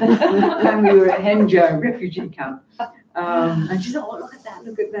and we were at Henja refugee camp. And she said, oh, look at that,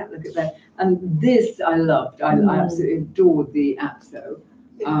 look at that, look at that. And this I loved. I absolutely adored the Apso.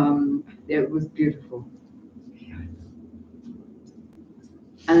 It was beautiful.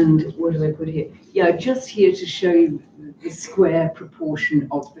 And what do I put here? Yeah, just here to show you the square proportion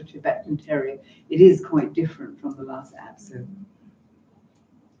of the Tibetan Terrier. It is quite different from the last Apso.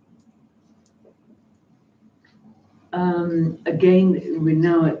 Again, we're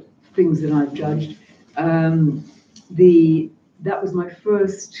now at things that I've judged. That was my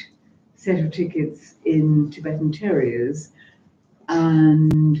first set of tickets in Tibetan Terriers,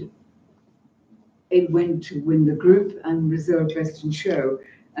 and it went to win the group and reserve best in show.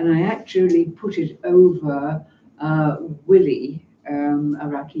 And I actually put it over Willie,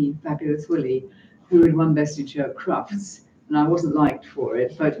 Iraqi Fabulous Willie, who had won best in show at Crufts. And I wasn't liked for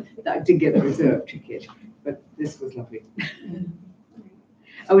it, but I did get the reserve ticket. But this was lovely.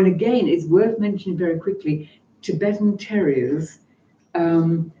 Oh, and again, it's worth mentioning very quickly, Tibetan Terriers,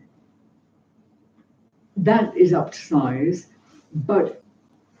 that is up to size, but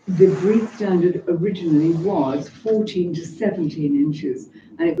the breed standard originally was 14 to 17 inches,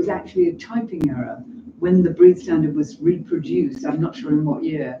 and it was actually a typing error when the breed standard was reproduced, I'm not sure in what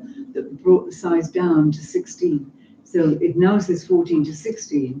year, that brought the size down to 16. So it now says 14 to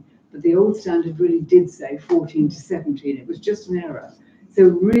 16, but the old standard really did say 14 to 17. It was just an error. So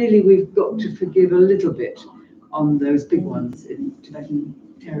really we've got to forgive a little bit on those big ones in Tibetan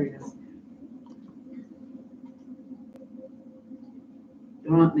Terriers.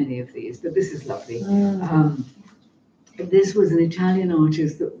 There aren't many of these, but this is lovely. This was an Italian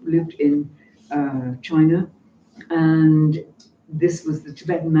artist that lived in China, and this was the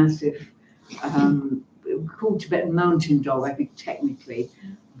Tibetan Mastiff, called Tibetan Mountain Dog, I think technically,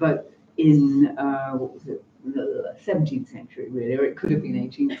 but in, what was it, the 17th century really, or it could have been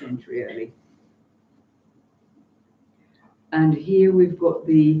 18th century early. And here we've got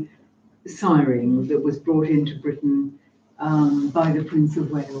the siring that was brought into Britain by the Prince of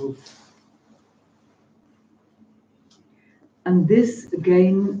Wales. And this,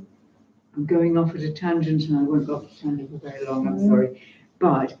 again, I'm going off at a tangent, and I won't go off at a tangent for very long, I'm sorry.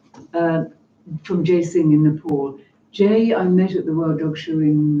 But from Jay Singh in Nepal. Jay, I met at the World Dog Show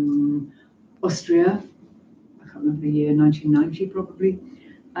in Austria. I can't remember the year, 1990 probably.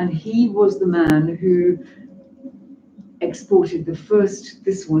 And he was the man who exported the first,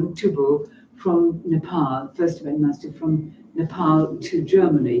 this one, Tubu, from Nepal, first Tibetan Mastiff from Nepal to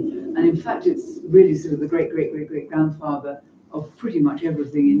Germany. And in fact, it's really sort of the great-great-great-great-grandfather of pretty much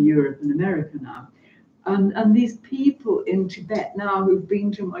everything in Europe and America now. And these people in Tibet now who've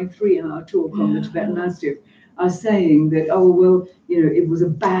been to my 3-hour talk on the Tibetan Mastiff are saying that, oh, well, you know, it was a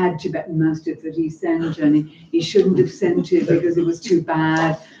bad Tibetan Mastiff that he sent, and he shouldn't have sent it because it was too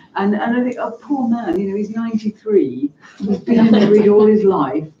bad. And I think, oh, poor man, you know, he's 93, he's been married all his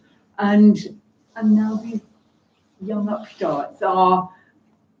life, and now these young upstarts are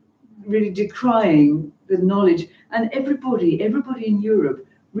really decrying the knowledge. And everybody in Europe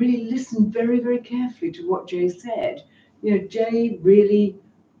really listened very, very carefully to what Jay said. You know, Jay really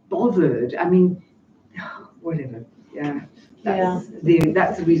bothered. I mean, whatever. Yeah.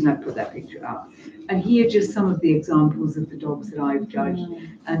 That's the reason I put that picture up. And here are just some of the examples of the dogs that I've judged.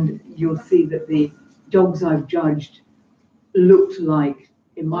 And you'll see that the dogs I've judged looked like,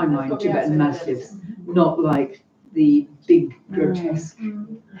 in my mind, Tibetan Mastiffs, not like the big, grotesque,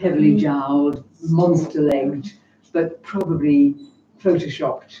 heavily jowled, monster-legged, but probably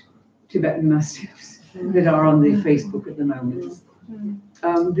photoshopped Tibetan Mastiffs that are on the Facebook at the moment.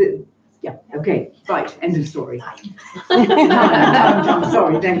 Yeah, okay, right, end of story. I'm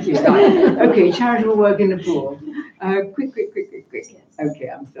sorry, thank you. Right. Okay, charitable work in Nepal. Quick. Okay,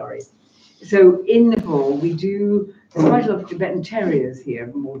 I'm sorry. So in Nepal, we do quite a lot of Tibetan Terriers here,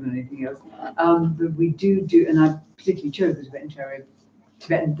 more than anything else. But we do, and I particularly chose the Tibetan Terrier,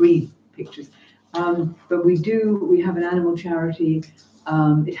 Tibetan breed pictures. But we have an animal charity.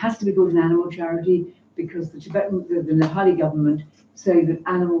 It has to be called an animal charity because the Nepali government say that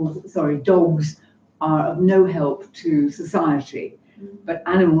dogs are of no help to society, but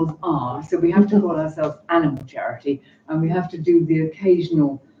animals are. So we have to call ourselves animal charity, and we have to do the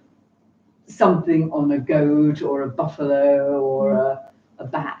occasional something on a goat or a buffalo or a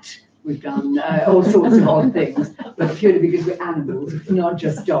bat. We've done all sorts of odd things, but purely because we're animals, not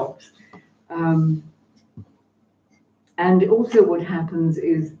just dogs. And also what happens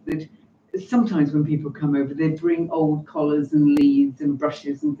is that sometimes when people come over, they bring old collars and leads and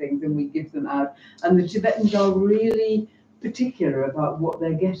brushes and things, and we give them out. And the Tibetans are really particular about what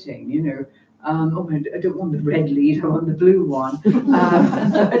they're getting, you know. I don't want the red lead, I want the blue one.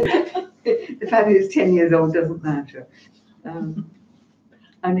 The fact that it's 10 years old doesn't matter.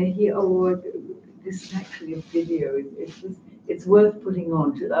 And here, this is actually a video. It's worth putting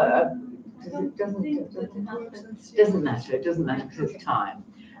on. It doesn't matter. It doesn't matter because it's time.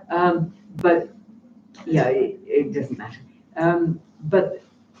 But yeah, it doesn't matter. But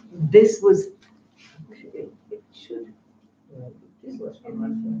this was. It should. This was from my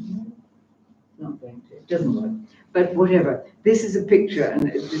phone. Not going to. It doesn't work. But whatever. This is a picture, and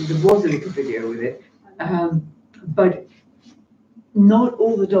there was a little video with it. But not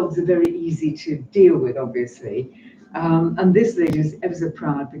all the dogs are very easy to deal with, obviously. And this lady is ever so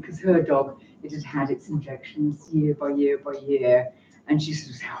proud because her dog, it had had its injections year by year by year. And she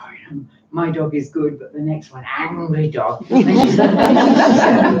says, my dog is good, but the next one, angry dog. And she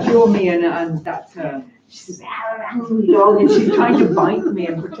said, cure me, and that's her. She says, angry dog, and she's trying to bite me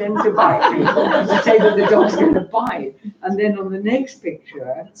and pretend to bite me to say that the dog's going to bite. And then on the next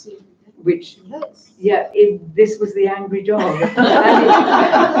picture, which, this was the angry dog. I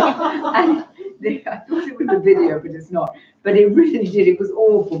thought it was a video, but it's not. But it really did. It was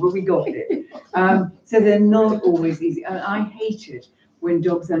awful, but we got it. So they're not always easy. And I hate it when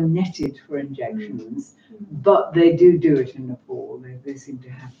dogs are netted for injections, but they do it in Nepal. They seem to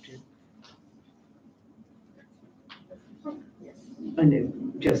have to.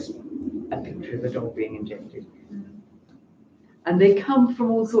 And just a picture of a dog being injected. And they come from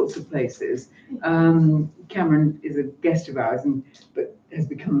all sorts of places. Cameron is a guest of ours, but has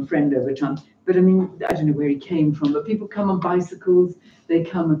become a friend over time. But I mean, I don't know where he came from, but people come on bicycles. They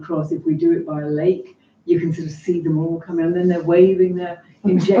come across, if we do it by a lake, you can sort of see them all coming, and then they're waving their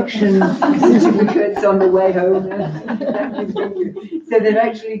injection certificates on the way home. So they've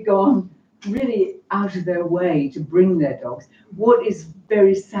actually gone really out of their way to bring their dogs. What is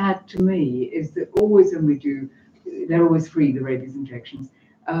very sad to me is that always when we do, they're always free, the rabies injections.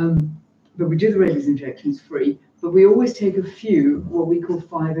 But we do the rabies injections free, but we always take a few, what we call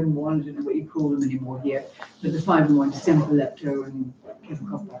 5-in-1, I don't know what you call them anymore here, but the 5-in-1, December lepto and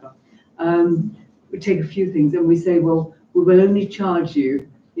kefir. We take a few things and we say, well, we will only charge you,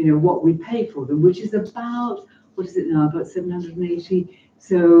 what we pay for them, which is about, what is it now, about 780.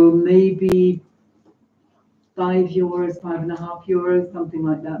 So maybe €5, €5.50, something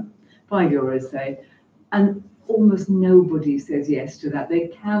like that. €5, say. And almost nobody says yes to that. They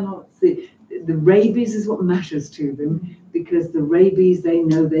cannot see. The rabies is what matters to them, because the rabies, they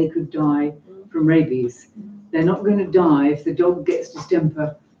know they could die from rabies. They're not going to die. If the dog gets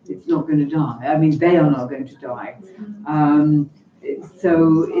distemper, it's not going to die. I mean, they are not going to die.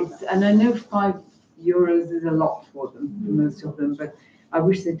 So it's, and I know €5 is a lot for them, for most of them, but I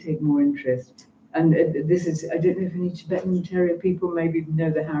wish they'd take more interest. And this is, I don't know if any Tibetan Terrier people maybe know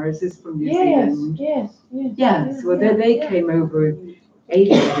the Harrises from New Zealand. Yes. Yeah, so they came over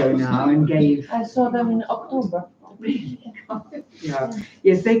ages ago now and gave. I saw them in October. Yeah.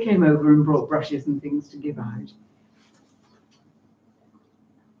 Yes, they came over and brought brushes and things to give out.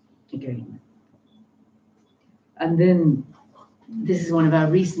 Again. And then this is one of our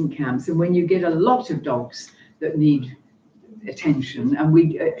recent camps, and when you get a lot of dogs that need attention, and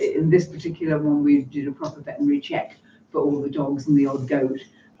we in this particular one we did a proper veterinary check for all the dogs and the odd goat,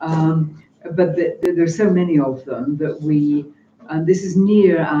 but there are so many of them that we, and this is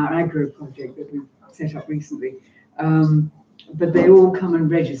near our agro project that we set up recently, but they all come and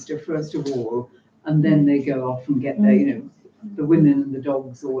register first of all, and then they go off and get their, you know, the women and the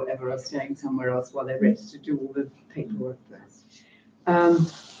dogs or whatever are staying somewhere else while they're registered to do all the paperwork first.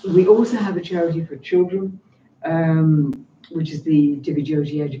 We also have a charity for children, which is the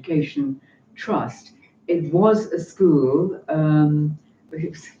Divijoti Education Trust. It was a school,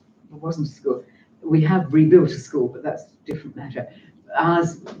 it wasn't a school. We have rebuilt a school, but that's a different matter.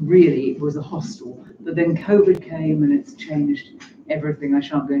 Ours really was a hostel, but then COVID came and it's changed everything. I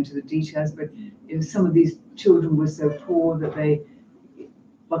shan't go into the details, but you know, some of these children were so poor that they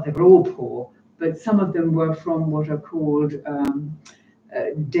were all poor, but some of them were from what are called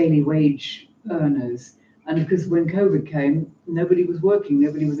daily wage earners. And because when COVID came, nobody was working,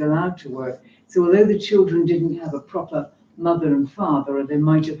 nobody was allowed to work. So although the children didn't have a proper mother and father, or they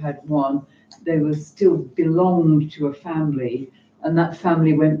might have had one, they were still belonged to a family, and that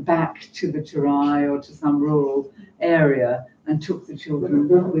family went back to the Terai or to some rural area and took the children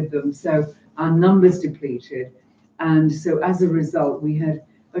with them. So our numbers depleted. And so as a result, we had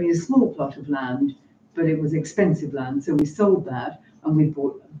only a small plot of land, but it was expensive land. So we sold that and we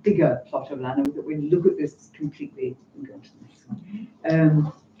bought a bigger plot of land. And we look at this completely, go to the next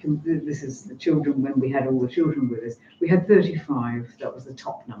one. This is the children when we had all the children with us. We had 35, that was the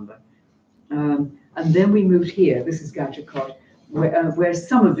top number. And then we moved here, this is Gajikot, where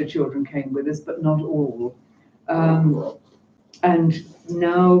some of the children came with us, but not all. And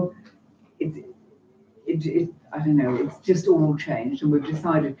now I don't know, it's just all changed, and we've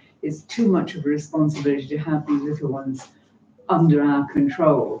decided it's too much of a responsibility to have these little ones under our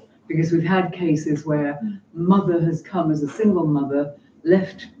control, because we've had cases where mother has come as a single mother,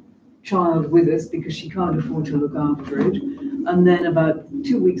 left child with us because she can't afford to look after it, and then about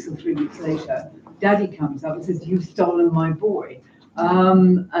 2 weeks or 3 weeks later, daddy comes up and says, "You've stolen my boy,"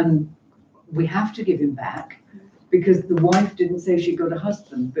 and we have to give him back because the wife didn't say she got a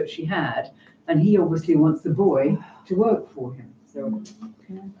husband, but she had, and he obviously wants the boy to work for him. So,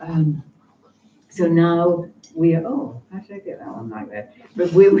 so now we are. Oh, how did I get that one like that?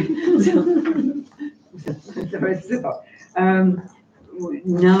 But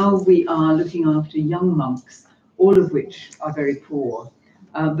now we are looking after young monks, all of which are very poor.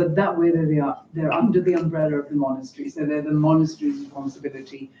 But that way they're under the umbrella of the monastery, so they're the monastery's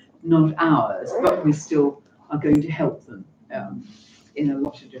responsibility, not ours. But we still are going to help them in a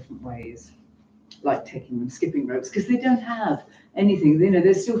lot of different ways, like taking them skipping ropes, because they don't have anything. You know,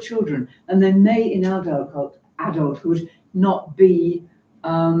 they're still children, and they may in adulthood not be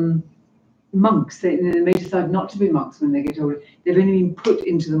monks. They may decide not to be monks when they get older. They've only been put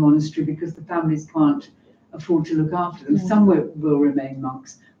into the monastery because the families can't afford to look after them. Some will remain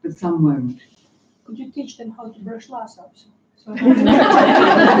monks, but some won't. Could you teach them how to brush lassa? So we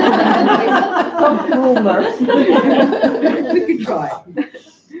could try.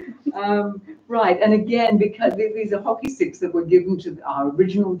 Right, and again, because these are hockey sticks that were given to our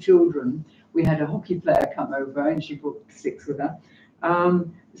original children, we had a hockey player come over and she brought sticks with her.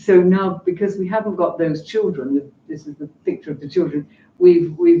 So now, because we haven't got those children, this is the picture of the children,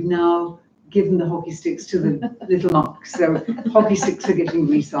 we've now given the hockey sticks to the little monks. So hockey sticks are getting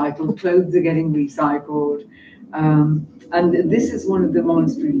recycled, clothes are getting recycled. And this is one of the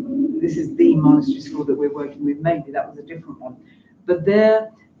monastery, this is the monastery school that we're working with mainly. That was a different one. But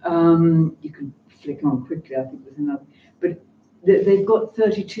there, you can flick on quickly, I think there's another. But they've got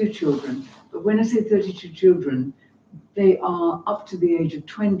 32 children. But when I say 32 children, they are up to the age of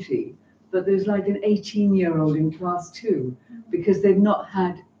 20. But there's like an 18-year-old in class 2 because they've not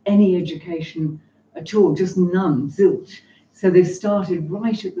had any education at all, just none, zilch. So they've started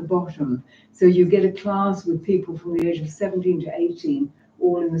right at the bottom. So you get a class with people from the age of 17 to 18,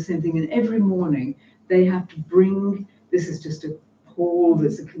 all in the same thing. And every morning they have to bring, this is just a hall,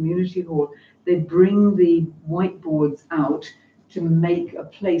 that's a community hall, they bring the whiteboards out to make a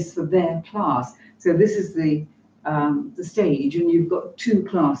place for their class. So this is the stage, and you've got 2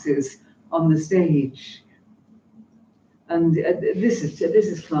 classes on the stage. And this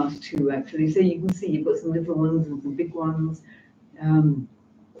is class 2 actually. So you can see you've got some little ones and some big ones. And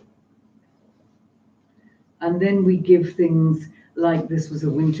then we give things, like this was a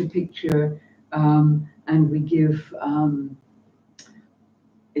winter picture, and we give,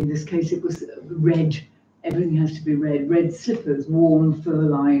 in this case it was red, everything has to be red slippers, warm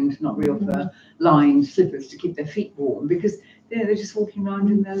fur-lined, not real fur, lined slippers to keep their feet warm, because they're just walking around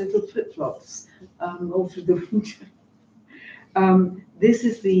in their little flip-flops all through the winter. This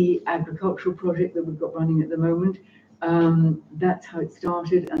is the agricultural project that we've got running at the moment. That's how it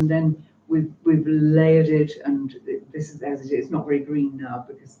started, and then we've layered it, and this is as it is. It's not very green now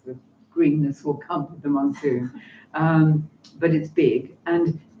because the greenness will come with the monsoon, but it's big.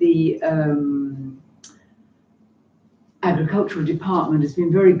 And the agricultural department has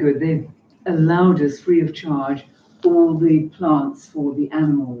been very good. They've allowed us free of charge all the plants for the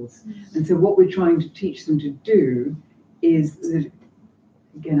animals, and so what we're trying to teach them to do is that,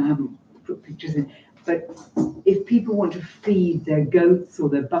 again, I haven't put pictures in, but if people want to feed their goats or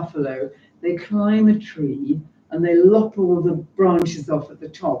their buffalo, they climb a tree and they lop all the branches off at the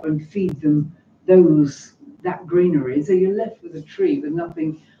top and feed them that greenery. So you're left with a tree with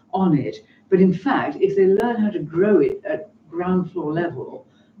nothing on it. But in fact, if they learn how to grow it at ground floor level,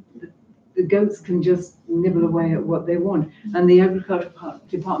 the goats can just nibble away at what they want. And the agricultural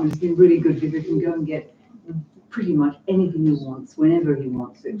department has been really good because they can go and get pretty much anything he wants, whenever he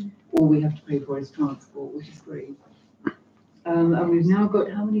wants it. All we have to pay for is transport, which is great. And we've now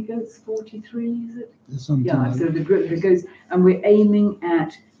got how many goats? 43, is it? Yeah, so the goats, and we're aiming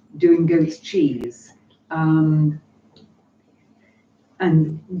at doing goat's cheese. And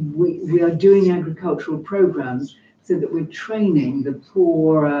we are doing agricultural programs so that we're training the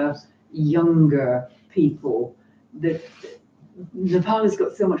poorer, younger people. That Nepal has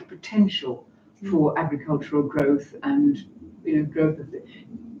got so much potential for agricultural growth, and growth of the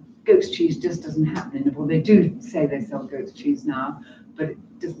goat's cheese just doesn't happen in Nepal. They do say they sell goat's cheese now, but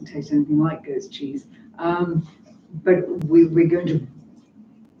it doesn't taste anything like goat's cheese. But we're going to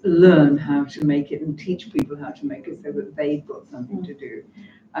learn how to make it and teach people how to make it so that they've got something to do.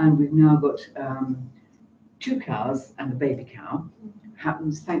 And we've now got 2 cows and a baby cow.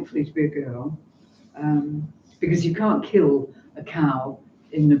 Happens thankfully to be a girl, because you can't kill a cow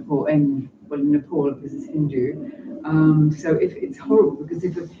in Nepal. In Nepal because it's Hindu. So if it's horrible, because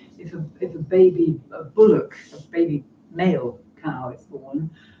if a baby male cow is born,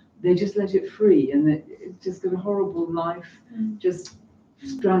 they just let it free, and it's just got a horrible life, just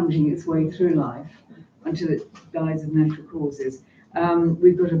scrounging its way through life until it dies of natural causes.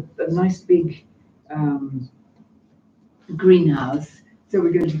 We've got a nice big greenhouse. So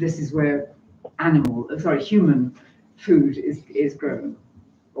we're going to, this is where human food is grown,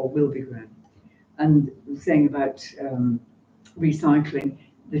 or will be grown. And saying about recycling,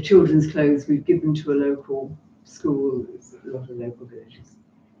 the children's clothes we've given to a local school. There's a lot of local villages.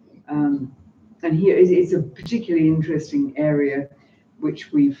 And here it's a particularly interesting area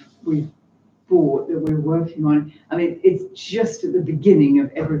which we've bought, that we're working on. I mean, it's just at the beginning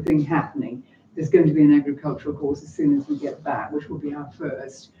of everything happening. There's going to be an agricultural course as soon as we get back, which will be our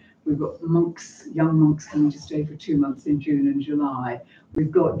first. We've got young monks coming to stay for 2 months in June and July. We've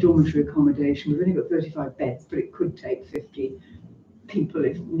got dormitory accommodation. We've only got 35 beds, but it could take 50 people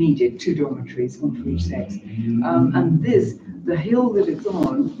if needed, 2 dormitories, 1 for each sex. And the hill that it's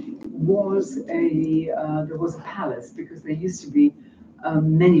on there was a palace, because there used to be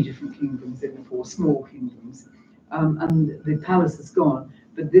many different kingdoms in Nepal, small kingdoms. And the palace is gone,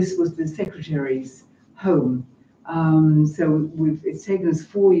 but this was the secretary's home. So it's taken us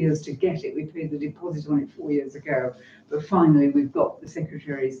 4 years to get it. We paid the deposit on it 4 years ago, but finally we've got the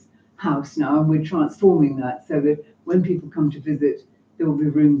secretary's house now, and we're transforming that so that when people come to visit, there will be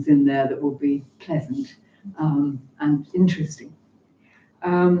rooms in there that will be pleasant and interesting.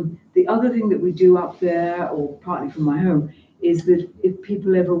 The other thing that we do up there, or partly from my home, is that if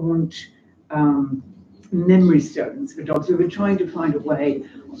people ever want memory stones for dogs, we were trying to find a way,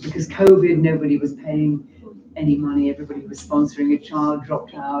 because COVID, nobody was paying any money, everybody was sponsoring, a child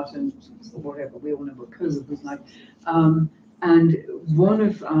dropped out, and whatever, we all know what COVID was like. And one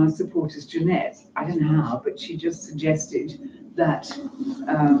of our supporters, Juliette, I don't know how, but she just suggested that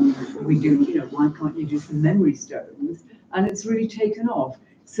we do, why can't you do some memory stones? And it's really taken off.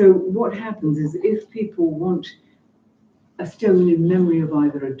 So what happens is, if people want a stone in memory of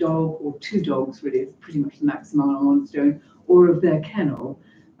either a dog or 2 dogs, really, it's pretty much the maximum on 1 stone, or of their kennel,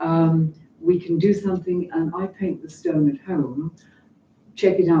 we can do something, and I paint the stone at home,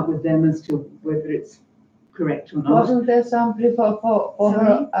 check it out with them as to whether it's correct or not. Wasn't there somebody for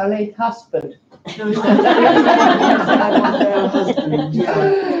her late husband? I want their husband,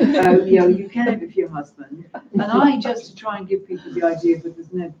 yeah, you can have it for your husband. And I, just to try and give people the idea, but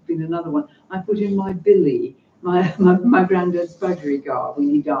there's never been another one, I put in my billy my granddad's budgerigar when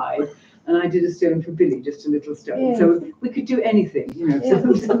he died. And I did a stone for Billy, just a little stone. Yeah. So we could do anything, you know,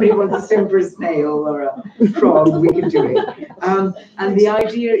 if somebody wants a stone for a snail or a frog, we could do it. And the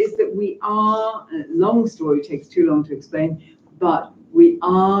idea is that we are, long story, takes too long to explain, but we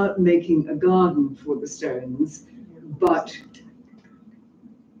are making a garden for the stones. But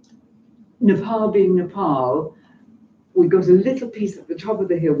Nepal being Nepal, we got a little piece at the top of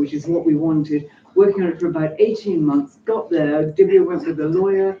the hill, which is what we wanted, working on it for about 18 months, got there, Divya went with a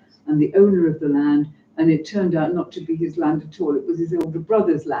lawyer and the owner of the land, and it turned out not to be his land at all. It was his older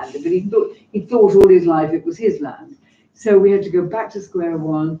brother's land, but he thought all his life it was his land. So we had to go back to square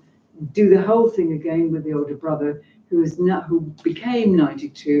one, do the whole thing again with the older brother, who became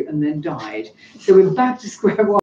 92 and then died. So we're back to square one.